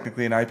 That's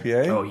technically an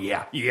IPA. Oh,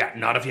 yeah. Yeah,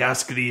 not if you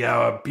ask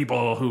the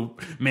people who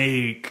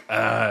make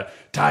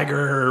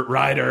Tiger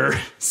Rider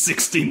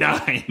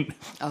 69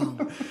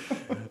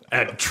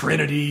 at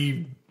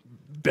Trinity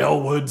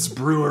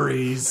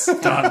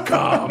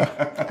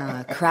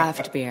BellwoodsBreweries.com.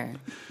 Craft beer.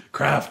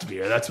 Craft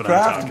beer, that's what I'm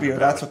talking Craft beer, about.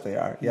 that's what they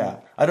are, yeah.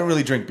 I don't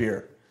really drink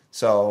beer,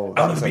 so...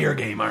 Out of the beer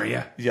game, are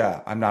you?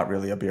 Yeah, I'm not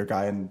really a beer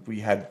guy, and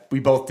we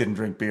both didn't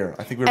drink beer.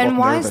 I think we were both And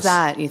why nervous. is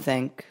that, you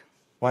think?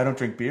 Why I don't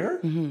drink beer?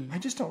 Mm-hmm. I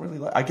just don't really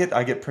like...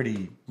 I get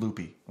pretty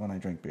loopy when I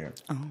drink beer.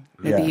 Oh,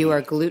 maybe you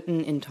are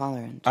gluten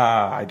intolerant.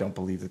 I don't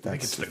believe that that's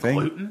Think it's the the thing.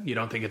 gluten? You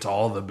don't think it's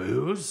all the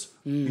booze?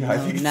 Yeah, I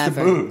think it's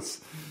never. the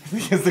booze. I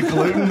think it's the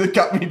gluten that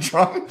got me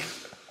drunk.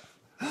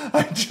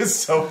 I'm just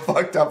so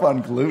fucked up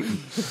on gluten.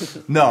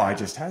 No, I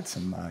just had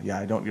some,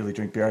 I don't really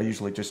drink beer. I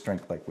usually just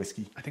drink, like,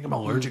 whiskey. I think I'm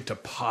allergic to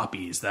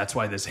poppies. That's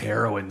why this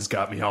heroin's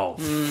got me all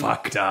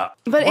fucked up.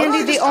 But Why don't Andy,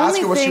 I the just only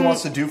ask her what she thing...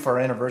 wants to do for our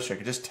anniversary? I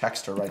could just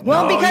text her right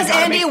Well, now. because you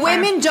gotta Andy, make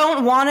plans. women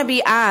don't want to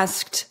be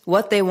asked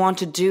what they want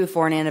to do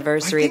for an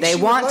anniversary. I think They she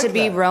would want like to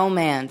be that.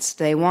 romanced.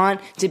 They want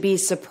to be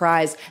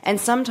surprised.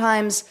 And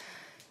sometimes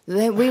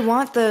we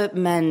want the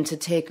men to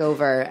take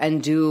over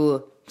and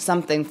do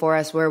something for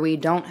us where we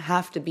don't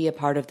have to be a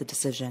part of the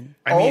decision.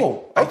 I mean,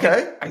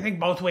 okay. I think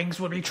both wings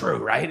would be true,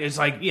 right? It's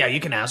like, yeah,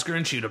 you can ask her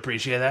and she'd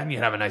appreciate that and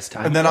you'd have a nice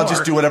time. And then I'll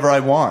just do whatever I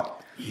want.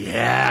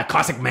 Yeah,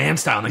 classic man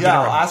style. And Yeah, get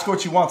her I'll ask her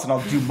what she wants, and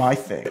I'll do my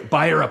thing.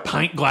 buy her a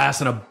pint glass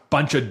and a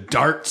bunch of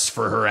darts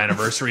for her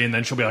anniversary, and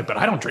then she'll be like, but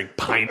I don't drink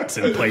pints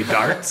and play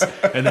darts.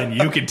 And then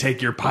you can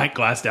take your pint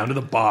glass down to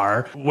the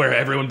bar where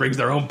everyone brings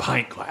their own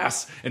pint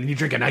glass, and you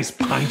drink a nice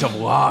pint of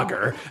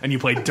lager, and you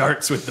play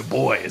darts with the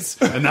boys.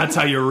 And that's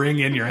how you ring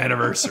in your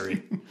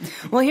anniversary.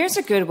 Well, here's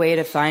a good way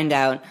to find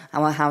out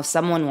how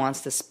someone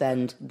wants to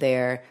spend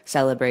their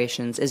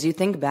celebrations is you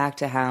think back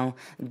to how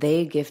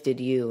they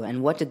gifted you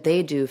and what did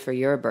they do for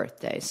your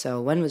birthday.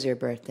 So when was your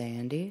birthday,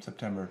 Andy?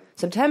 September.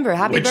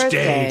 Happy Which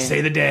birthday. day?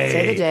 Say the day.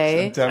 Say the day.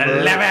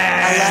 September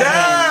 11th.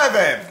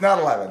 7th, not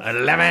 11th.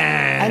 11.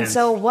 And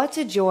so what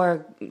did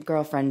your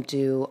girlfriend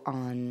do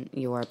on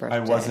your birthday?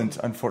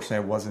 Unfortunately,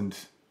 I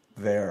wasn't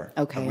there.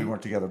 Okay. We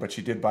weren't together, but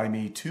she did buy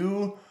me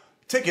 2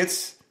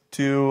 tickets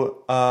to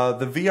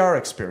the VR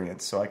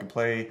experience so I could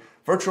play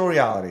virtual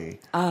reality.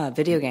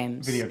 Video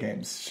games. Video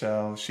games.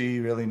 So she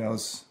really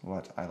knows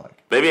what I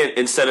like. Maybe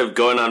instead of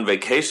going on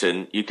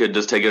vacation, you could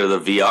just take her to the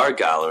VR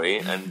gallery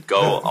and go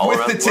all With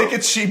around the the world.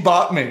 tickets she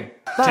bought me.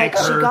 But Take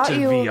she her got to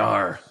you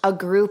VR. a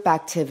group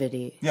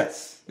activity.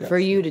 Yes. For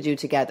you to do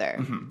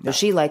together. But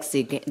she likes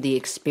the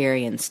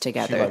experience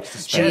together. She likes to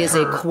She spend is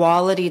a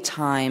quality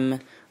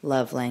time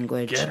love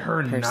language Get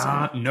her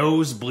person.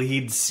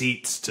 nosebleed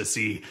seats to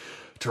see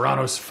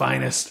Toronto's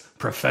finest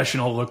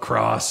professional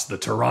lacrosse, the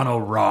Toronto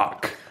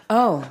Rock.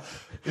 Oh,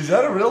 Is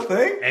that a real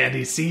thing? And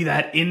you see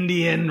that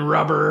Indian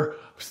rubber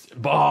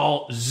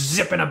ball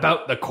zipping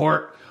about the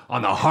court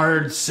on the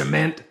hard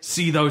cement,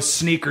 see those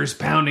sneakers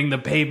pounding the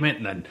pavement,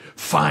 and then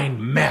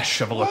fine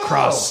mesh of a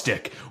lacrosse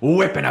stick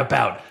whipping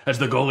about as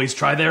the goalies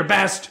try their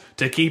best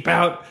to keep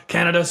out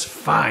Canada's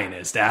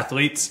finest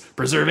athletes,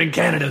 preserving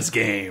Canada's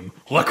game,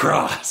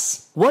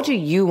 lacrosse. what do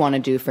you want to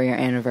do for your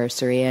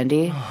anniversary,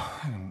 Andy?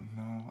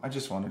 I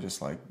just want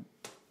to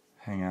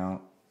hang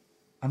out.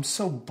 I'm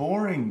so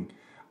boring.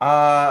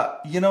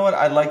 You know what?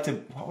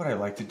 What would I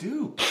like to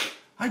do?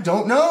 I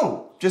don't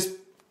know.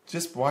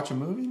 Just watch a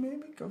movie, maybe?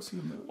 Go see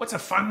a movie. What's a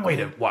fun way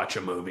to watch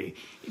a movie?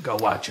 You go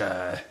watch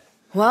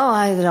Well,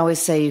 I would always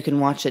say you can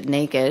watch it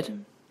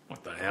naked.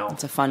 what the hell?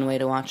 It's a fun way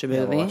to watch a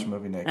we'll movie. watch a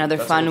movie naked. Another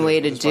That's fun what we'll way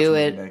do. to Just watch do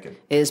a it movie naked.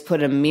 is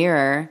put a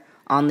mirror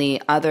on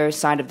the other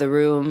side of the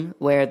room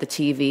where the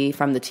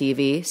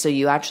TV, so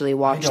you actually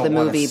watch the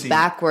movie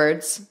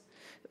backwards.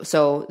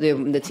 So the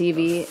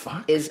TV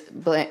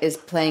is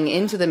playing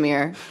into the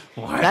mirror.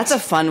 What? That's a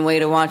fun way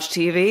to watch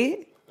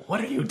TV. What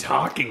are you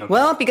talking about?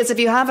 Well, because if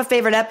you have a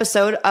favorite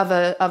episode of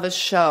a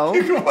show,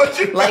 You can watch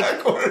it like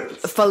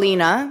backwards.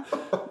 Felina,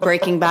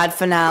 Breaking Bad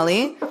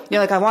finale,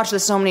 you're like, I watched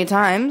this so many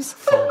times.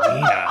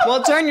 Felina.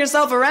 Well, turn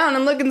yourself around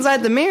and look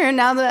inside the mirror.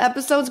 Now the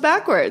episode's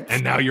backwards.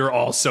 And now you're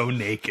also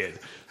naked.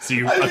 So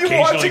you Are you occasionally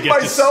watching get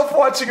myself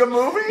watching a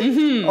movie?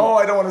 Mm-hmm. Oh,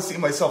 I don't want to see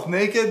myself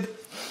naked.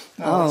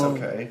 No, it's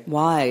okay.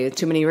 Why?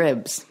 Too many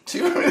ribs. he's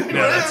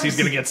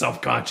going to get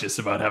self-conscious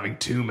about having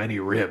too many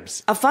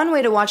ribs. A fun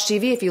way to watch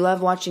TV if you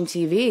love watching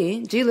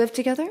TV. Do you live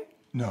together?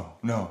 No.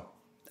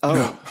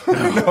 Oh.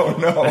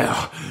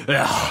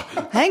 No.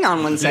 Hang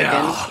on one second.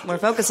 No. We're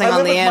focusing I on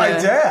live the with my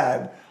anime.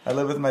 dad. I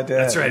live with my dad.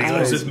 That's right. He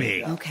lives with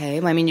me. Okay.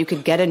 I mean, you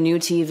could get a new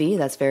TV.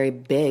 That's very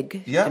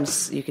big. Yeah.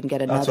 You can get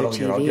That's another what I'll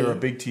get. TV. I'll get her a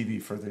big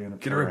TV for the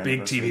Get her a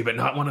big TV, but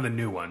not one of the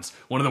new ones.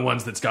 One of the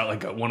ones that's got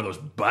like one of those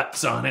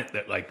butts on it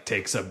that like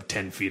takes up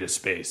 10 feet of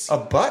space. A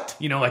butt?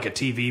 You know, like a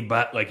TV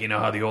butt, like you know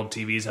how the old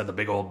TVs had the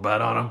big old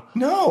butt on them?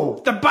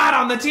 No. The butt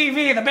on the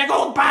TV, the big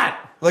old butt!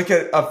 Like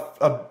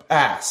a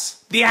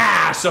ass. The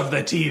ass of the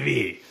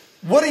TV.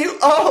 What are you?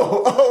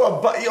 A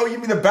butt. Oh, you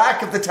mean the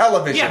back of the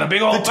television? Yeah, the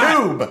big old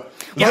butt. tube.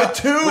 Yeah, the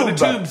tube. where the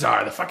tubes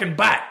are, the fucking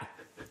butt.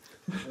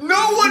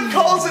 No one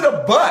calls it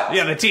a butt.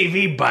 Yeah, the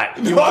TV butt.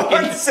 You No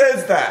one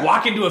says that.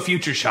 Walk into a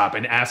future shop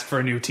and ask for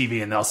a new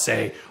TV, and they'll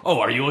say, "Oh,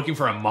 are you looking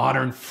for a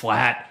modern,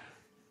 flat,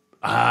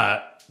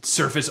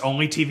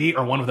 surface-only TV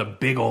or one with a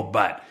big old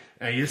butt?"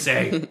 And you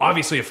say,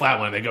 "Obviously a flat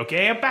one." And they go,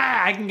 "Okay,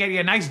 I can get you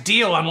a nice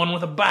deal on one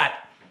with a butt."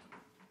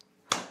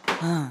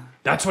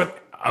 That's what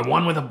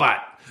one with a butt.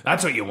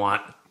 That's what you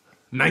want.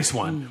 Nice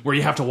one, where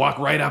you have to walk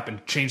right up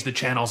and change the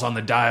channels on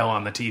the dial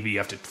on the TV. You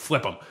have to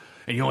flip them,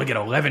 and you only get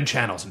 11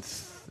 channels,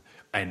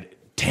 and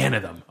 10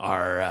 of them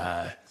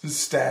are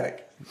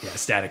Static.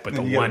 static. But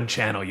the one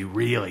channel you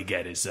really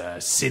get is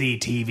City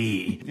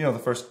TV. You know, the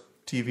first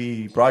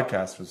TV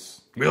broadcast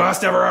was We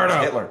lost Everardo.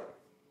 Hitler.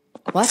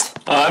 What?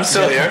 I'm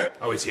still here.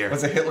 Oh, he's here. It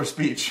was a Hitler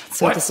speech.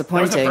 So What?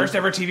 disappointing. That was the first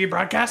ever TV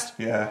broadcast?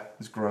 Yeah, it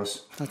was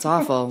gross. That's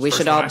awful. We First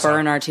should one all I saw.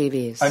 burn our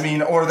TVs. I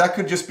mean, or that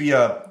could just be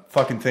a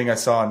fucking thing I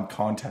saw in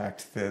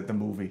Contact, the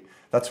movie.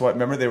 That's what.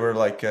 Remember, they were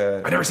like.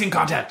 I've never seen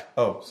Contact.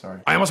 Oh,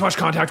 sorry. I almost watched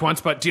Contact once,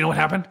 but do you know what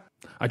happened?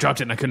 I dropped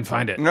it and I couldn't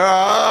find it. No,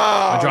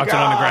 I dropped it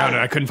on the ground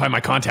and I couldn't find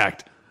my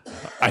Contact.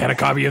 I had a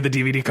copy of the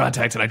DVD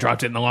Contact and I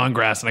dropped it in the long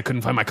grass and I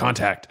couldn't find my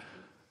Contact.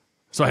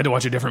 So I had to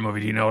watch a different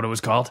movie. Do you know what it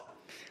was called?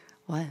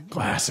 What?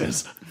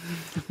 Glasses.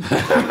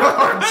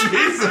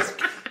 Jesus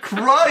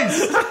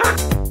Christ!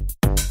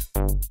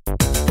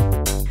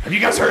 Have you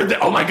guys heard that?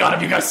 Oh my God,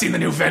 have you guys seen the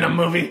new Venom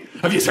movie?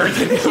 Have you heard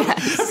the new?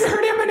 Yes. Have you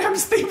heard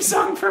Eminem's theme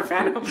song for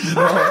Venom?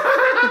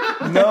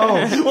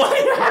 No.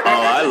 Oh,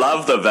 I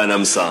love the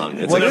Venom song.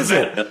 It's What a is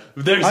it?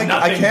 There's I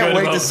nothing can't good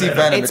wait about to see Venom.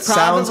 Venom. It's It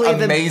sounds probably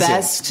the amazing.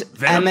 best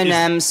Venom is-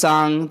 Eminem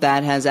song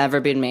that has ever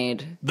been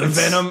made. The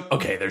Venom.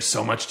 Okay, there's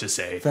so much to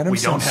say. Venom we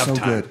don't sounds have so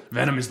time. good.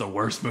 Venom is the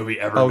worst movie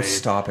ever Oh, made.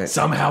 stop it.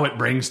 Somehow it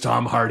brings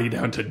Tom Hardy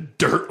down to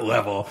dirt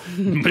level.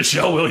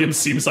 Michelle Williams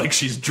seems like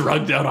she's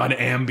drugged out on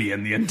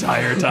Ambien the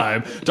entire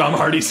time. Tom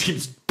Hardy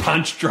seems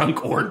punch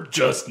drunk or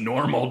just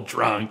normal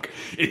drunk.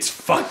 It's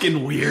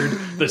fucking weird.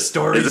 The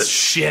story's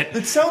shit.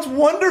 It sounds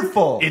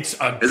wonderful. It's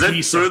a Is it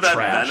piece true of that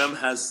trash. Venom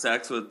has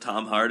sex with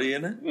Tom Hardy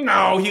in it?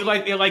 No, it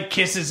like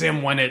kisses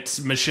him when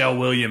it's Michelle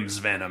Williams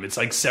Venom. It's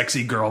like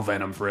sexy girl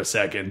Venom for a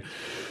second.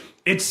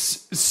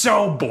 It's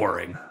so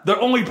boring. The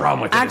only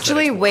problem with it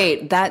Actually, is that it's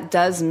wait, that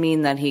does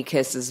mean that he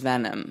kisses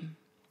Venom.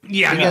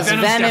 yeah, I mean, because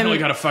Venom's Venom- definitely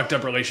got a fucked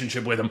up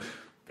relationship with him.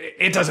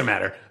 It doesn't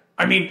matter.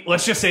 I mean,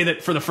 let's just say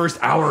that for the first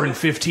hour and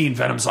 15,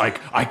 Venom's like,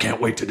 I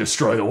can't wait to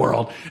destroy the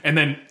world. And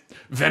then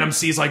Venom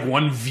sees like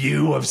one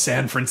view of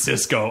San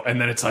Francisco, and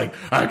then it's like,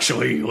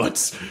 actually,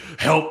 let's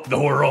help the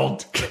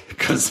world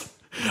because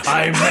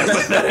I'm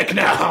empathetic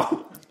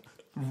now.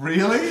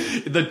 Really?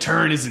 The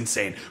turn is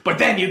insane. But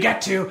then you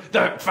get to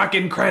the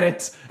fucking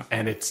credits,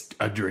 and it's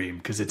a dream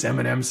because it's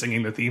Eminem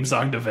singing the theme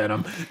song to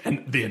Venom,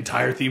 and the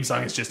entire theme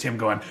song is just him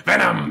going,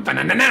 Venom,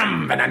 Venom,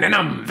 Venom, Venom,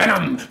 Venom,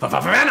 Venom, Venom,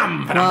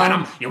 Venom,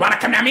 Venom. You want to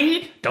come at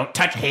me? Don't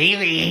touch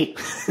Haley.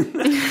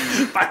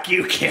 Fuck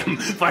you, Kim.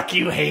 Fuck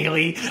you,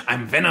 Haley.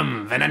 I'm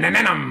Venom, Venom,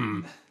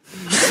 Venom.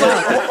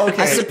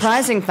 A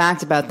surprising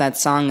fact about that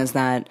song is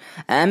that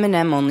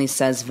Eminem only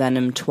says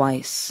Venom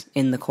twice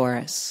in the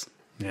chorus.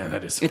 Yeah,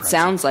 that is It surprising.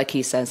 sounds like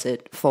he says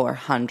it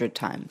 400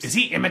 times. Is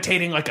he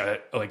imitating like a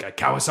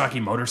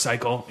Kawasaki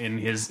motorcycle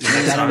in that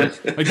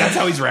song? Like that's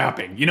how he's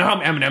rapping. You know how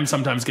Eminem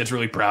sometimes gets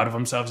really proud of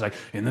himself? He's like,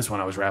 in this one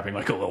I was rapping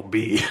like a little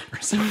bee or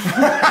something.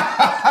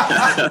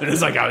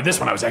 It's like this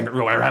one I was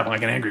rapping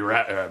like an angry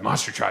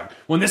monster truck.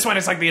 When this one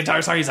it's like the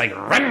entire song he's like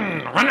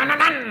run, run, run, run,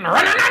 run,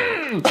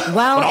 run.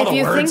 Well, But all if the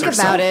you words think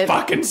are about so it,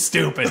 fucking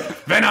stupid.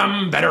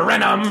 Venom, better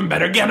get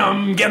him,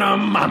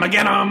 I'm a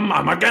get him,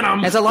 I'm a get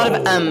him. there's a lot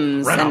of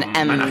ums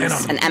and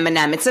Ms and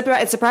Eminem.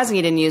 It's surprising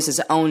he didn't use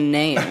his own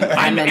name.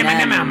 I'm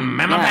Eminem.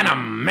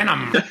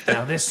 Venom.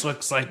 Now this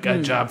looks like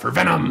a job for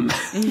Venom.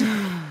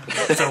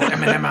 So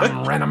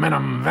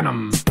Eminem,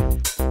 Venom.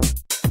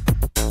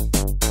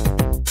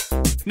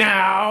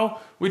 Now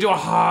we do a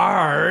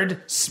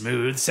hard,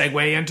 smooth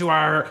segue into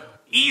our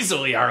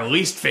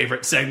least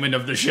favorite segment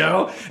of the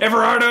show.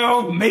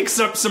 Everardo makes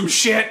up some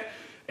shit,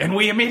 and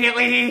we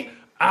immediately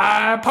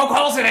poke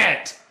holes in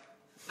it.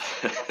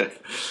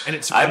 And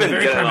it's I've been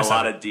very getting a premise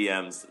lot of of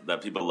DMs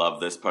that people love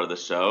this part of the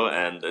show,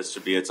 and this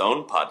should be its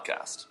own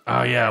podcast.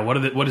 Oh yeah, what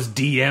does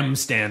DM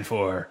stand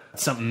for?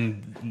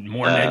 Something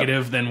more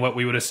negative than what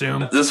we would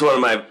assume? This is one of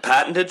my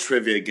patented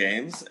trivia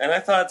games, and I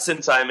thought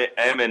since I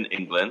am in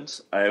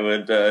England, I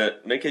would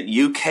make it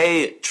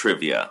UK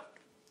trivia.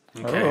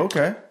 Okay. Oh,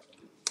 okay.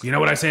 You know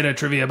what I say to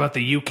trivia about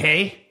the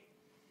UK?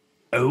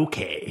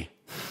 Okay.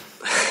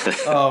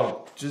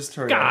 Oh, just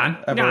hurry Go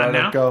up. on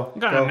now. Go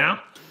on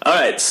now. All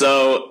right,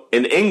 so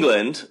in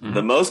England,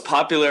 the most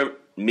popular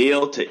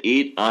meal to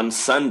eat on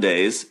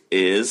Sundays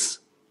is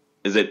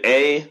it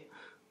A,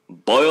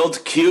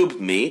 boiled cube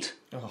meat,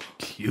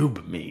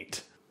 Cube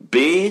meat.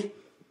 B,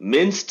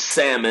 minced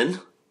salmon,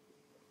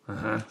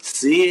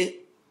 C,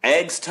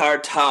 eggs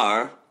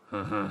tartare,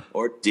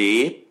 or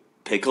D,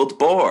 pickled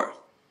boar?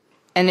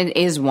 And it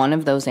is one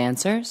of those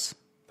answers?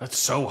 That's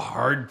so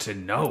hard to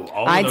know.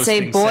 All of I'd those say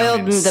things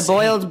sound the insane.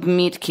 boiled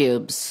meat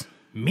cubes.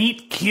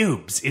 Meat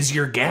cubes is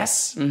your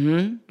guess?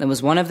 That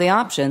was one of the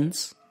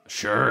options.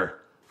 Sure.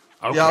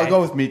 Okay. Yeah, I'll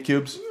go with meat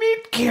cubes.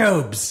 Meat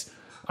cubes.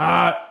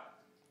 I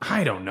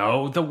don't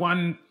know. The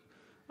one,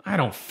 I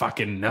don't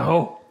fucking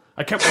know.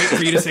 I kept waiting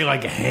for you to say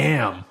like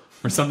ham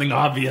or something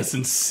obvious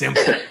and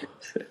simple.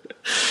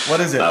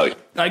 What is it? Oh,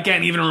 I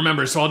can't even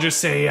remember, so I'll just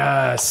say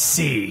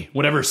C.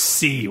 Whatever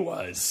C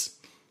was.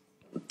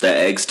 the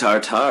eggs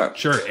tartare.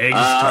 Sure, eggs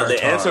tartare.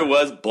 The answer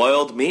was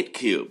boiled meat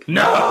cube.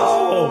 No!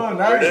 Oh,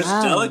 British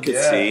nice.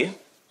 delicacy.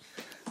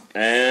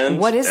 And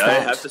What is I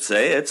that? have to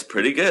say, it's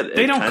pretty good.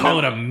 They don't call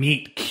it a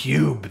meat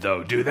cube,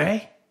 though, do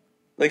they?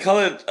 They call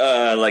it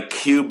like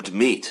cubed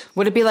meat.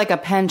 Would it be like a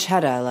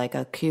pancetta, like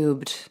a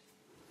cubed?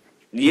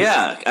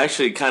 Yeah,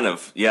 actually, kind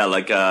of. Yeah,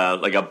 like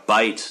a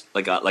bite,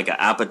 like an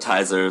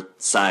appetizer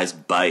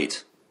sized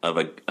bite of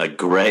a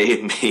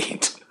gray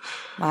meat.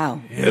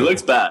 Wow. It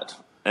looks bad,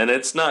 and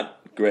it's not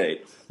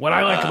great. What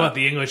I like about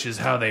the English is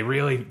how they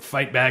really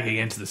fight back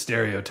against the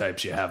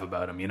stereotypes you have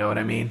about them. You know what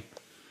I mean?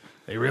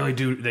 They really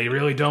do. They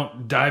really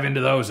don't dive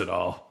into those at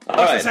all. All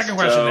What's right, the second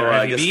question so there, I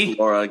Heavy guess B?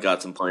 Laura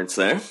got some points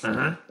there,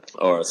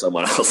 or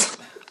someone else.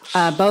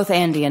 Both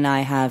Andy and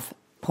I have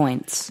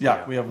points.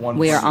 Yeah, we have one.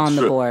 We are point. on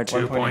the True. board.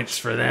 2 points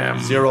for them.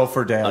 0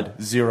 for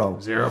Dad. 0.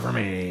 0 for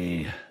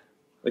me.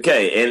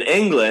 Okay, in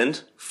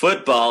England,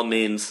 football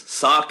means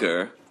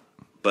soccer,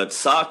 but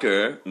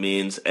soccer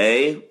means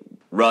A,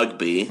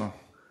 rugby,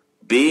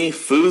 B,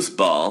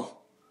 foosball,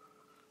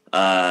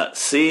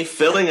 C,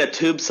 filling a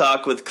tube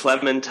sock with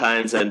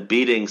clementines and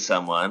beating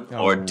someone,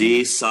 or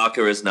D,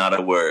 soccer is not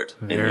a word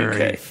in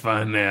Very UK.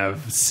 fun,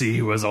 Ev.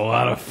 C was a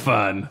lot of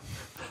fun.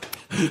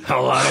 A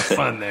lot of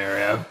fun there,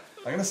 Ev.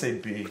 I'm going to say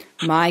B.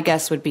 My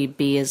guess would be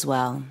B as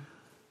well.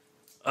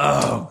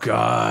 Oh,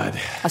 God.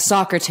 A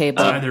soccer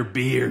table. Either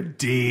B or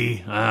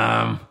D.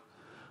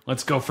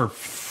 Let's go for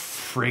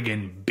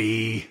friggin'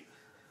 B.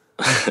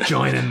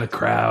 Join in the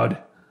crowd.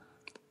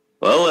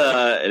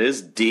 Well, it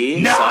is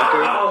D. No!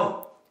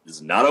 Soccer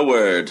is not a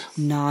word.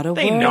 Not a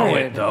They word. know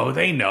it, though.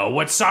 They know.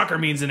 What soccer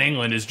means in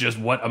England is just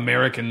what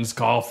Americans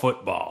call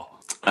football.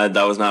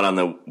 That was not on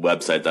the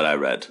website that I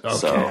read. Okay.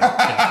 So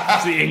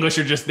Yeah. The English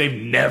are just,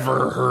 they've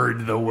never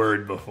heard the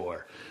word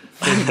before.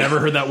 They've never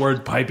heard that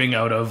word piping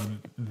out of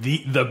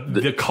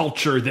the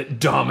culture that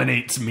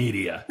dominates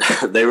media.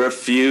 they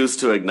refuse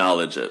to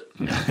acknowledge it.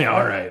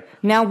 All right.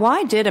 Now,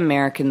 why did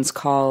Americans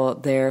call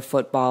their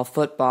football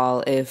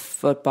football if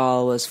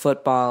football was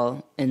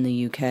football in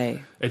the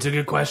UK? It's a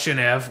good question,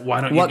 Ev. Why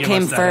don't you What give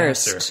came us that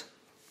first? answer?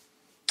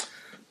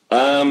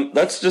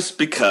 That's just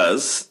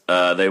because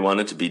they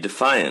wanted to be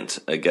defiant.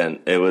 Again,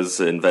 it was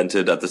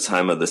invented at the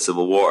time of the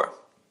Civil War.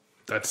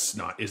 That's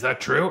not. Is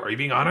that true? Are you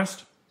being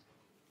honest?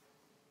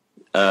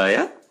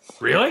 Yeah.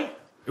 Really?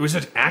 It was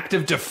an act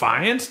of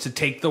defiance to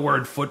take the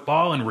word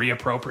football and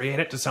reappropriate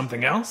it to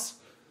something else?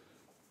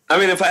 I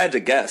mean, if I had to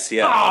guess,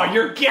 yeah. Oh,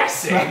 you're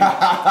guessing.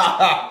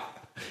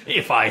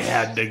 If I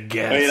had to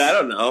guess. I mean, I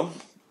don't know.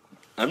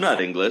 I'm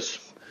not English.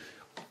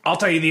 I'll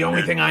tell you, the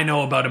only thing I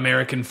know about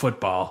American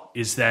football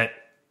is that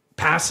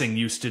passing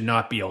used to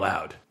not be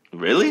allowed.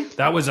 Really?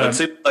 That was That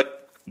seems like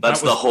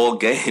that's was- the whole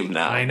game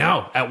now. I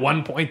know. At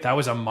one point, that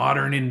was a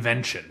modern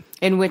invention.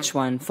 In which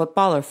one?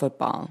 Football or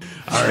football?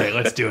 All right,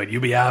 let's do it. You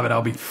be Abbott,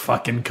 I'll be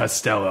fucking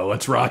Costello.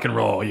 Let's rock and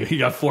roll. You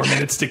got 4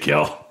 minutes to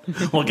kill.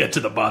 We'll get to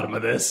the bottom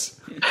of this.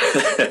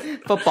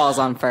 Football's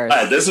on first.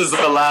 All right, this is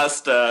the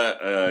last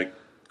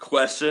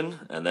question,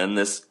 and then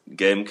this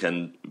game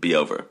can be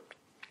over.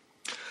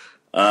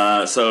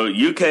 So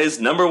UK's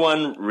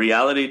 #1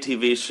 reality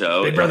TV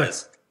show Big Brother.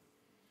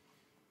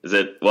 Is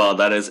it? Well,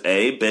 that is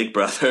A, Big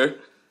Brother,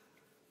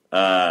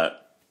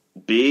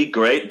 B,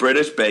 Great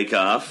British Bake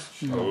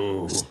Off.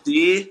 Oh,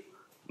 C,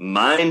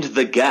 Mind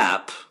the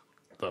Gap,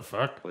 the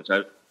fuck? which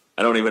I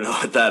don't even know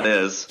what that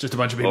is. Just a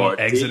bunch of people Or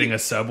exiting D, a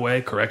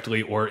subway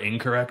correctly or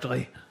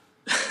incorrectly.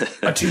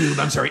 A tube.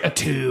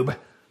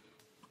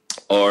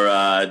 Or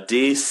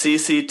D,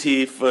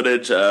 CCT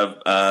footage of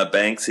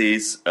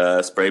Banksy's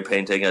spray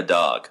painting a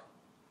dog.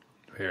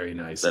 Very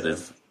nice. That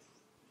is.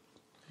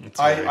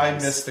 I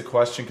missed the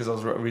question because I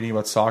was reading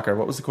about soccer.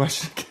 What was the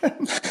question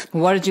again?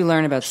 What did you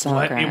learn about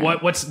soccer?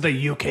 What's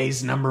the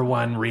UK's number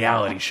one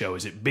reality show?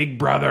 Is it Big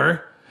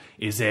Brother?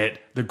 Is it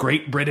the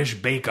Great British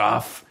Bake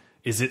Off?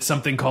 Is it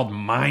something called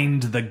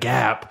Mind the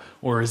Gap?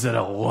 Or is it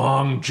a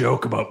long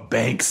joke about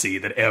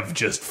Banksy that Ev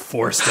just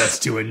forced us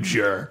to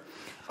endure?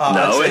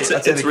 No, I'd say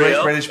it's the Great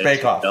real. British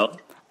Bake Off. Real.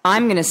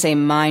 I'm going to say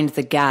Mind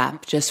the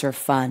Gap just for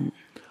fun.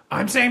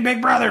 I'm saying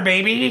Big Brother,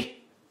 baby.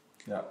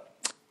 Yeah.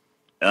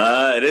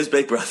 It is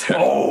Big Brother.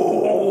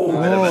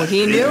 Oh,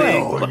 he knew it.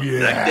 Oh,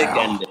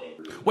 yeah.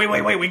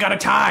 Wait. We got a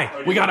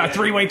tie. We got a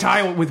three-way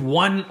tie with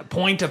 1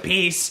 point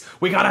apiece.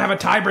 We got to have a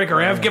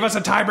tiebreaker. Ev, give us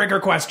a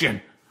tiebreaker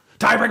question.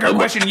 Tiebreaker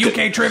question,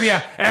 UK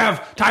trivia. Ev,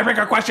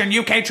 tiebreaker question,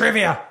 UK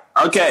trivia.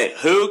 Okay,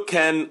 who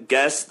can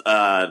guess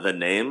the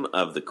name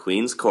of the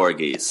Queen's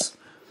corgis?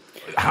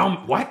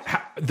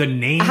 The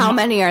name? How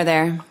many are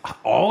there?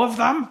 All of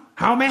them?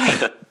 How many?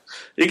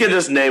 You can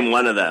just name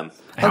one of them.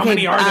 How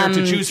many are there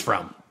to choose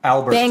from?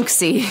 Albert.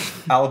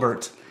 Banksy.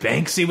 Albert.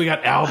 Banksy, we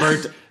got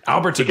Albert.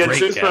 Albert's a You can great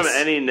choose guess. from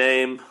any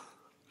name.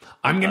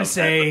 I'm gonna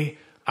say.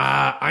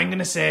 I'm going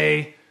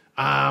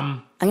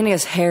to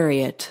guess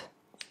Harriet.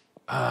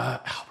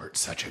 Albert's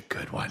such a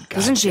good one. God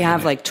Doesn't she damn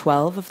have it. like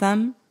 12 of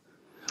them?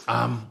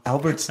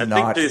 Albert's think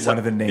not these one are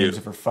of the names few.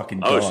 of her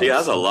fucking Oh, dogs. she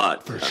has a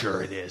lot. For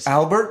sure it is.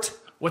 Albert?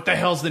 What the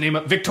hell's the name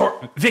of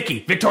Victoria?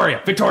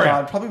 Victoria.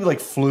 Probably be like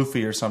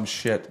Floofy or some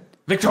shit.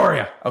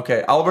 Victoria.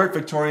 Okay, Albert,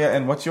 Victoria,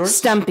 and what's yours?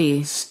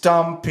 Stumpy.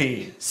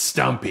 Stumpy.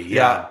 Stumpy. Yeah.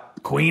 Yeah.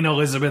 Queen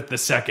Elizabeth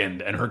II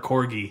and her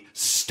corgi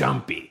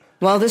Stumpy.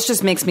 Well, this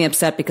just makes me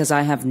upset because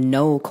I have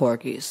no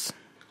corgis.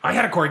 I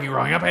had a corgi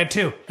growing up. I had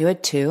 2. You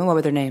had 2? What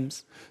were their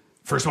names?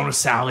 First one was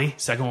Sally.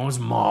 Second one was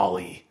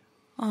Molly.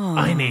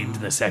 I named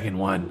the second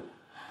one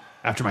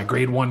after my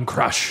grade 1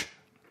 crush.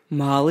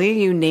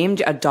 Molly? You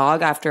named a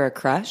dog after a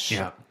crush?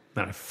 Yeah.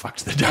 Then I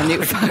fucked the dog. And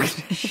you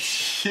fucked.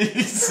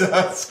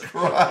 Jesus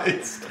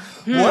Christ.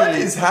 What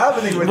is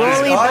happening with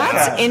Rollie, this podcast?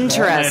 that's I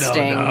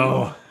interesting. don't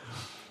know.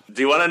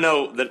 Do you want to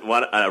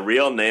know a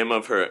real name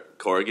of her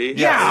corgi?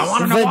 Yeah, I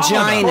want to know all of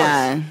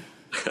them.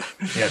 Vagina.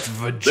 Yeah, it's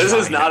vagina. This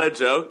is not a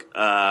joke.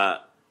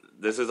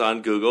 This is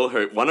on Google.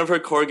 One of her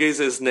corgis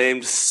is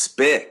named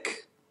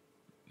Spick.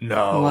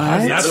 No.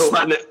 What? That's,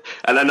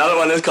 And another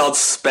one is called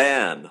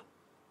Span.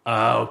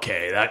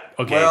 okay.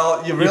 Okay.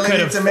 Well, you really need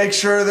could've- to make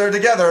sure they're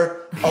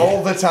together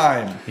all the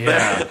time.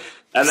 Yeah.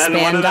 And then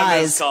one Span of them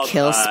is dies, called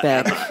kill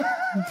Spick.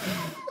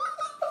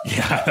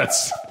 Yeah,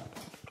 that's...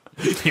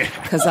 Yeah,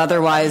 Because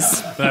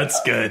otherwise,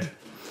 that's good.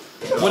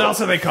 What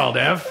else are they called,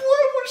 Ev? What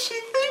was she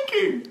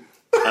thinking?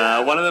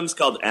 one of them's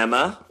called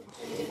Emma.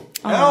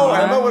 Oh,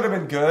 Emma would have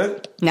been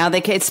good. now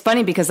it's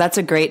funny because that's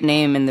a great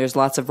name and there's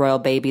lots of royal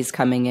babies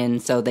coming in,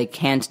 so they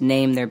can't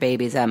name their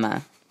babies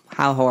Emma.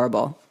 How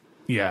horrible.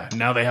 Yeah,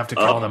 now they have to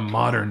call them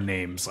modern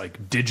names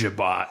like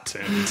Digibot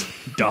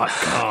and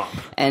 .com.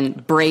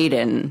 And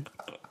Braden.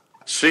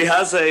 She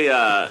has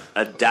a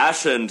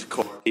dachshund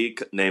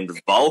corgi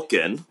named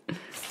Vulcan.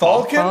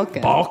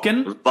 Falcon?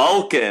 Balkan?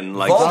 Vulcan,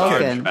 like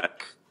Vulcan. Star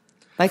Trek.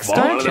 Like One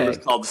Star of them is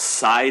Trek. called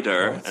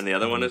Cider, and the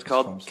other one is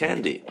called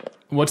Candy.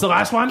 What's the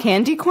last one?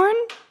 Candy corn?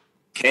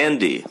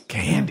 Candy.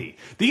 Candy.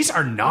 These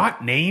are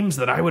not names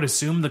that I would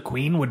assume the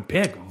queen would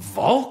pick.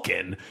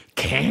 Vulcan?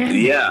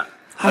 Candy? Yeah.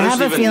 How I does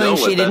have she a even know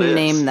feeling what she that didn't is?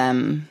 name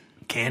them.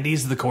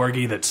 Candy's the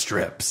corgi that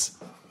strips.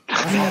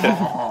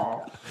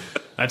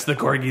 That's the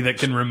corgi that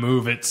can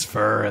remove its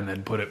fur and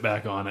then put it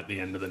back on at the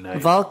end of the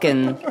night.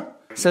 Vulcan.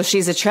 So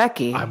she's a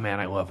Trekkie. Oh, man,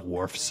 I love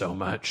Worf so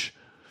much.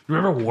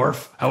 Remember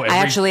Worf? How I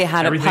actually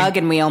had a pug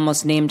and we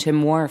almost named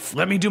him Worf.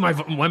 Let me do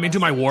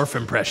my Worf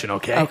impression,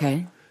 okay?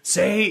 Okay.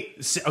 Say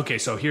okay,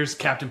 so here's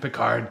Captain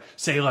Picard.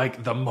 Say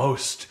like the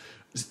most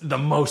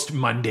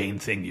mundane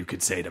thing you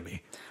could say to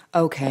me.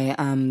 Okay,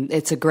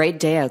 it's a great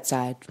day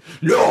outside.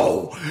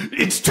 No,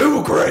 it's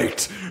too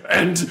great,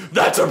 and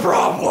that's a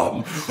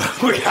problem.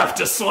 We have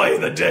to slay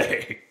the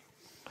day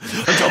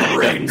until the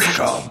rains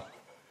come.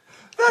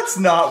 That's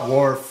not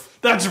Worf.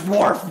 That's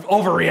Worf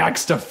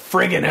overreacts to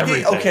friggin'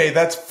 everything. Okay,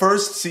 that's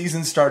first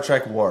season Star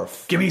Trek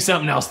Worf. Give me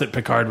something else that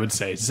Picard would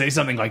say. Say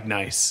something like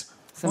nice.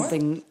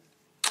 Something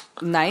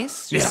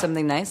nice? Just Yeah,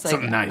 something nice? Like,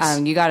 something nice.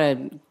 You got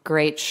a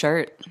great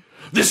shirt.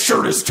 This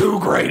shirt is too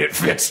great. It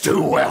fits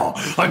too well.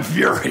 I'm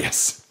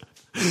furious.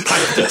 I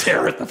have to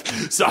tear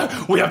it. So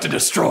we have to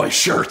destroy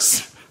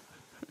shirts.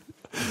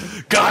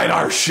 Guide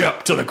our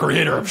ship to the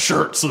creator of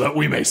shirts so that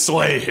we may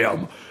slay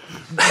him.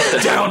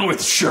 Down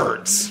with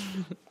shirts.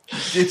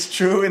 It's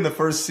true. In the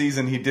first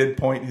season, he did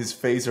point his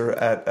phaser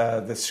at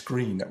the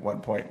screen at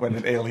one point when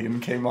an alien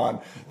came on.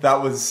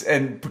 That was,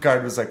 and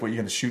Picard was like, "What, you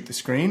going to shoot the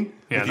screen?"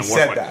 Yeah, he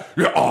said that.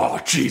 Yeah, oh,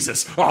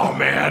 Jesus. Oh,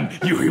 man.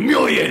 You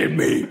humiliated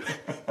me.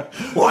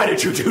 Why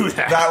did you do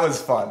that? That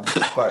was fun.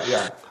 But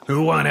yeah.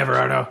 Who won,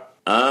 Everardo?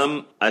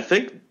 I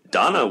think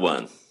Donna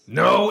won.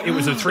 No, it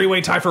was a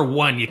 3-way tie for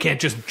 1. You can't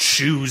just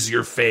choose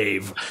your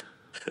fave.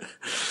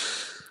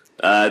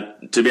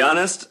 To be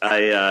honest,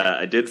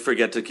 I did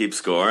forget to keep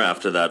score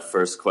after that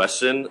first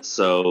question,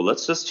 so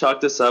let's just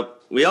chalk this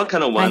up. We all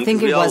kind of won. I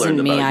think it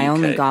wasn't me. I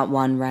only UK. got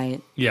one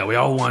right. Yeah, we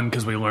all won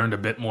because we learned a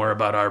bit more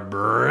about our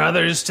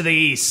brothers to the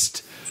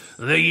east,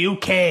 the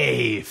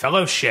UK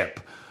Fellowship.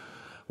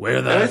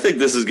 I think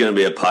this is going to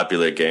be a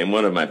popular game.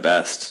 One of my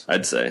best,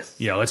 I'd say.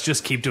 Yeah, let's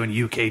just keep doing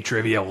UK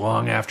trivia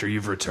long after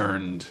you've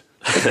returned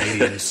to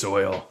Canadian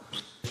soil.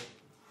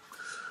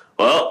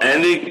 Well,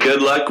 Andy,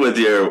 good luck with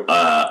your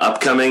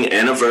upcoming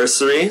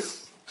anniversary.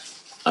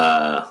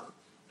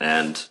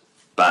 And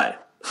bye.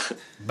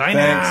 Bye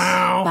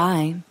now.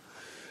 Bye.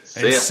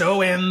 And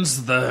so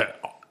ends the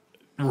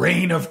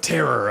reign of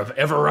terror of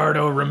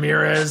Everardo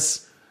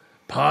Ramirez,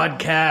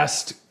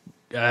 podcast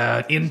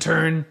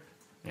intern,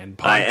 and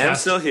podcast. I am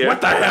still here. What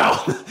the hell?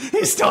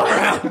 He's still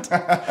around.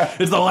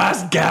 It's the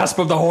last gasp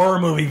of the horror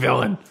movie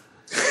villain.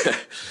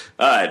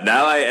 All right,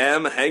 now I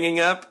am hanging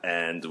up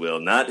and will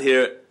not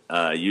hear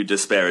you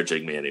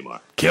disparaging me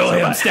anymore. Kill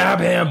him. Bye. Stab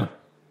him.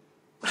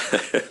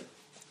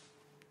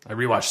 I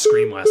rewatched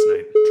Scream last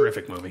night.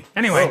 Terrific movie.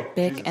 Anyway.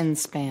 Spick and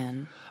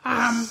span.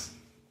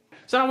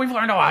 So we've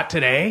learned a lot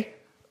today.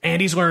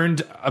 Andy's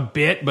learned a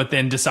bit, but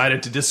then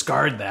decided to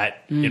discard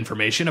that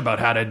information about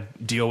how to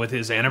deal with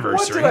his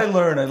anniversary. What did I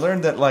learn? I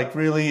learned that, like,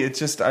 really, it's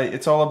just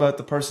it's all about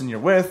the person you're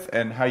with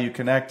and how you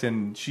connect.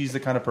 And she's the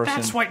kind of person.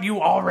 That's what you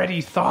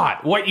already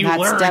thought. What you That's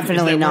learned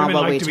definitely is that not women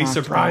what like we to be talked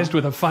surprised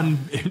with a fun,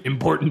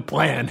 important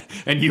plan,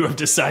 and you have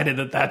decided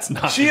that that's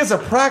not. She is a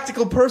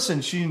practical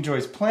person. She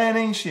enjoys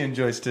planning. She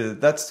enjoys to.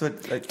 That's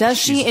what. Does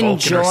she She's Vulcan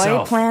enjoy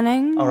herself.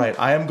 planning? All right,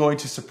 I am going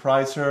to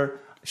surprise her.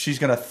 She's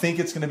going to think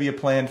it's going to be a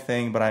planned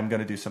thing, but I'm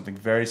going to do something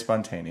very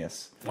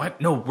spontaneous.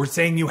 What? No, we're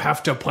saying you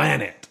have to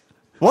plan it.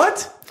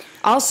 What?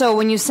 Also,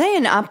 when you say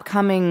an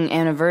upcoming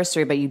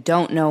anniversary, but you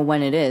don't know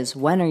when it is,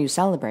 when are you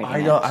celebrating I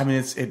it? don't. I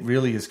mean, it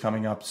really is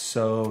coming up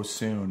so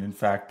soon. In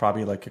fact,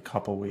 probably like a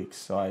couple weeks.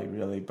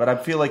 So but I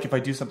feel like if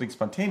I do something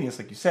spontaneous,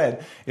 like you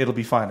said, it'll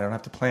be fine. I don't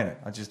have to plan it.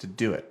 I just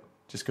do it.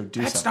 Just go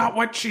do That's something. not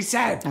what she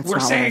said. That's We're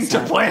not what saying I to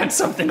said. plan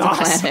something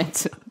awesome.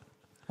 Planet.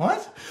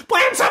 What?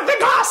 Plan something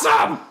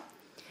awesome.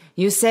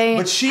 You say,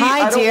 But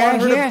 "Hi, I don't dear.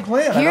 want her to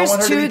plan. I don't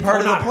want her to be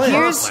part of the plan.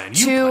 Here's Plan. You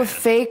two plan.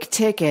 fake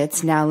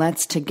tickets. Now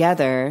let's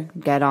together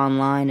get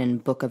online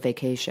and book a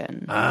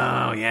vacation."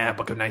 Oh yeah,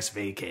 book a nice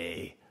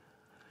vacay.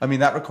 I mean,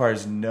 that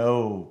requires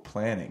no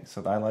planning,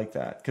 so I like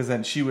that. Because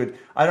then she would.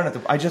 I don't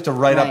have to. I just have to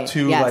write Right. up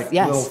two Yes.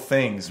 little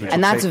things, which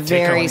And will that's take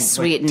very only,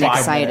 sweet and 5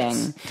 exciting.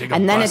 minutes. Take a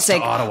And then bus it's to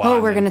like, Ottawa "Oh,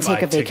 and we're going to then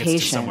take a buy tickets to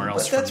vacation." somewhere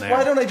else But that's from there.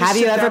 why don't I just Have sit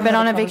you down ever and been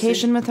have on a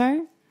conversation? vacation with her?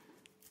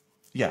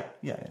 Yeah.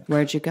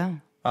 Where'd you go?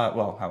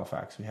 Well,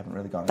 Halifax. We haven't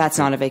really gone. That's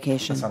not a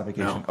vacation. That's not a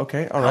vacation. No.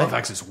 Okay, all right.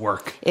 Halifax is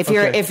work.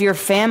 If your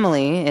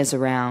family is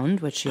around,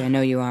 which I know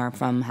you are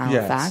from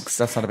Halifax, Yes,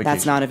 that's not a vacation.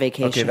 That's not a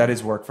vacation. Okay, that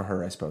is work for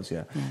her, I suppose.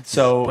 Yeah.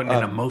 So Putting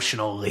in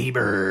emotional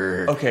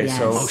labor. okay, Yes.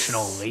 so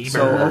Emotional labor.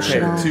 So okay,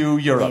 Emotional to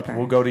Europe. labor.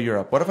 We'll go to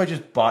Europe. What if I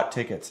just bought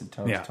tickets and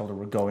told Yeah. her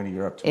we're going to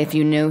Europe? If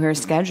you knew her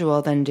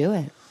schedule, then do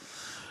it.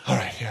 All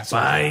right. Yeah. So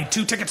Buy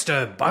 2 tickets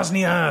to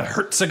Bosnia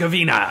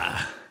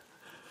Herzegovina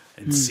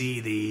and see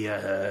the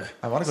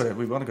I want to go to.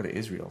 We want to go to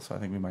Israel, so I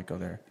think we might go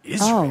there.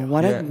 Israel. Oh,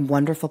 what Yeah. a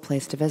wonderful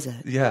place to visit.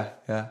 Yeah.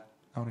 I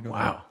want to go.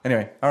 Wow. There.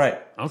 Anyway. All right.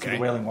 Okay. See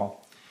the Wailing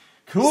Wall.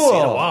 Cool. See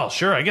the wall.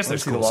 Sure, I guess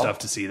there's see the cool wall? stuff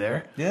to see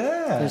there.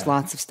 Yeah. There's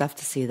lots of stuff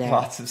to see there.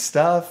 Lots of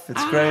stuff.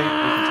 It's great. We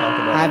can talk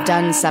about I've it.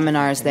 done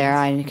seminars there.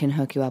 I can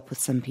hook you up with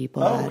some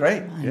people. Oh, that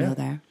great. I Yeah. know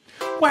there.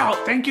 Well,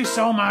 thank you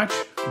so much,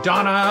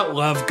 Donna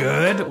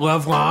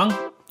Lovelong.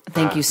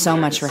 Thank you so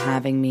much for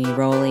having me,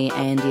 Rollie,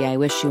 Andy. I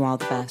wish you all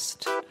the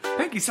best.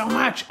 Thank you so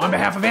much. On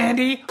behalf of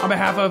Andy, on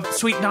behalf of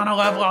sweet Donna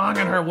Lovelong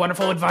and her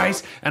wonderful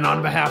advice, and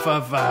on behalf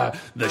of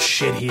the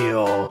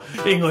shitheel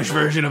English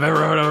version of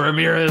Everardo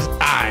Ramirez,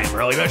 I'm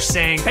Rollie Bush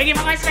saying thank you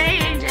for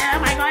listening to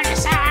my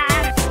gorgeous son.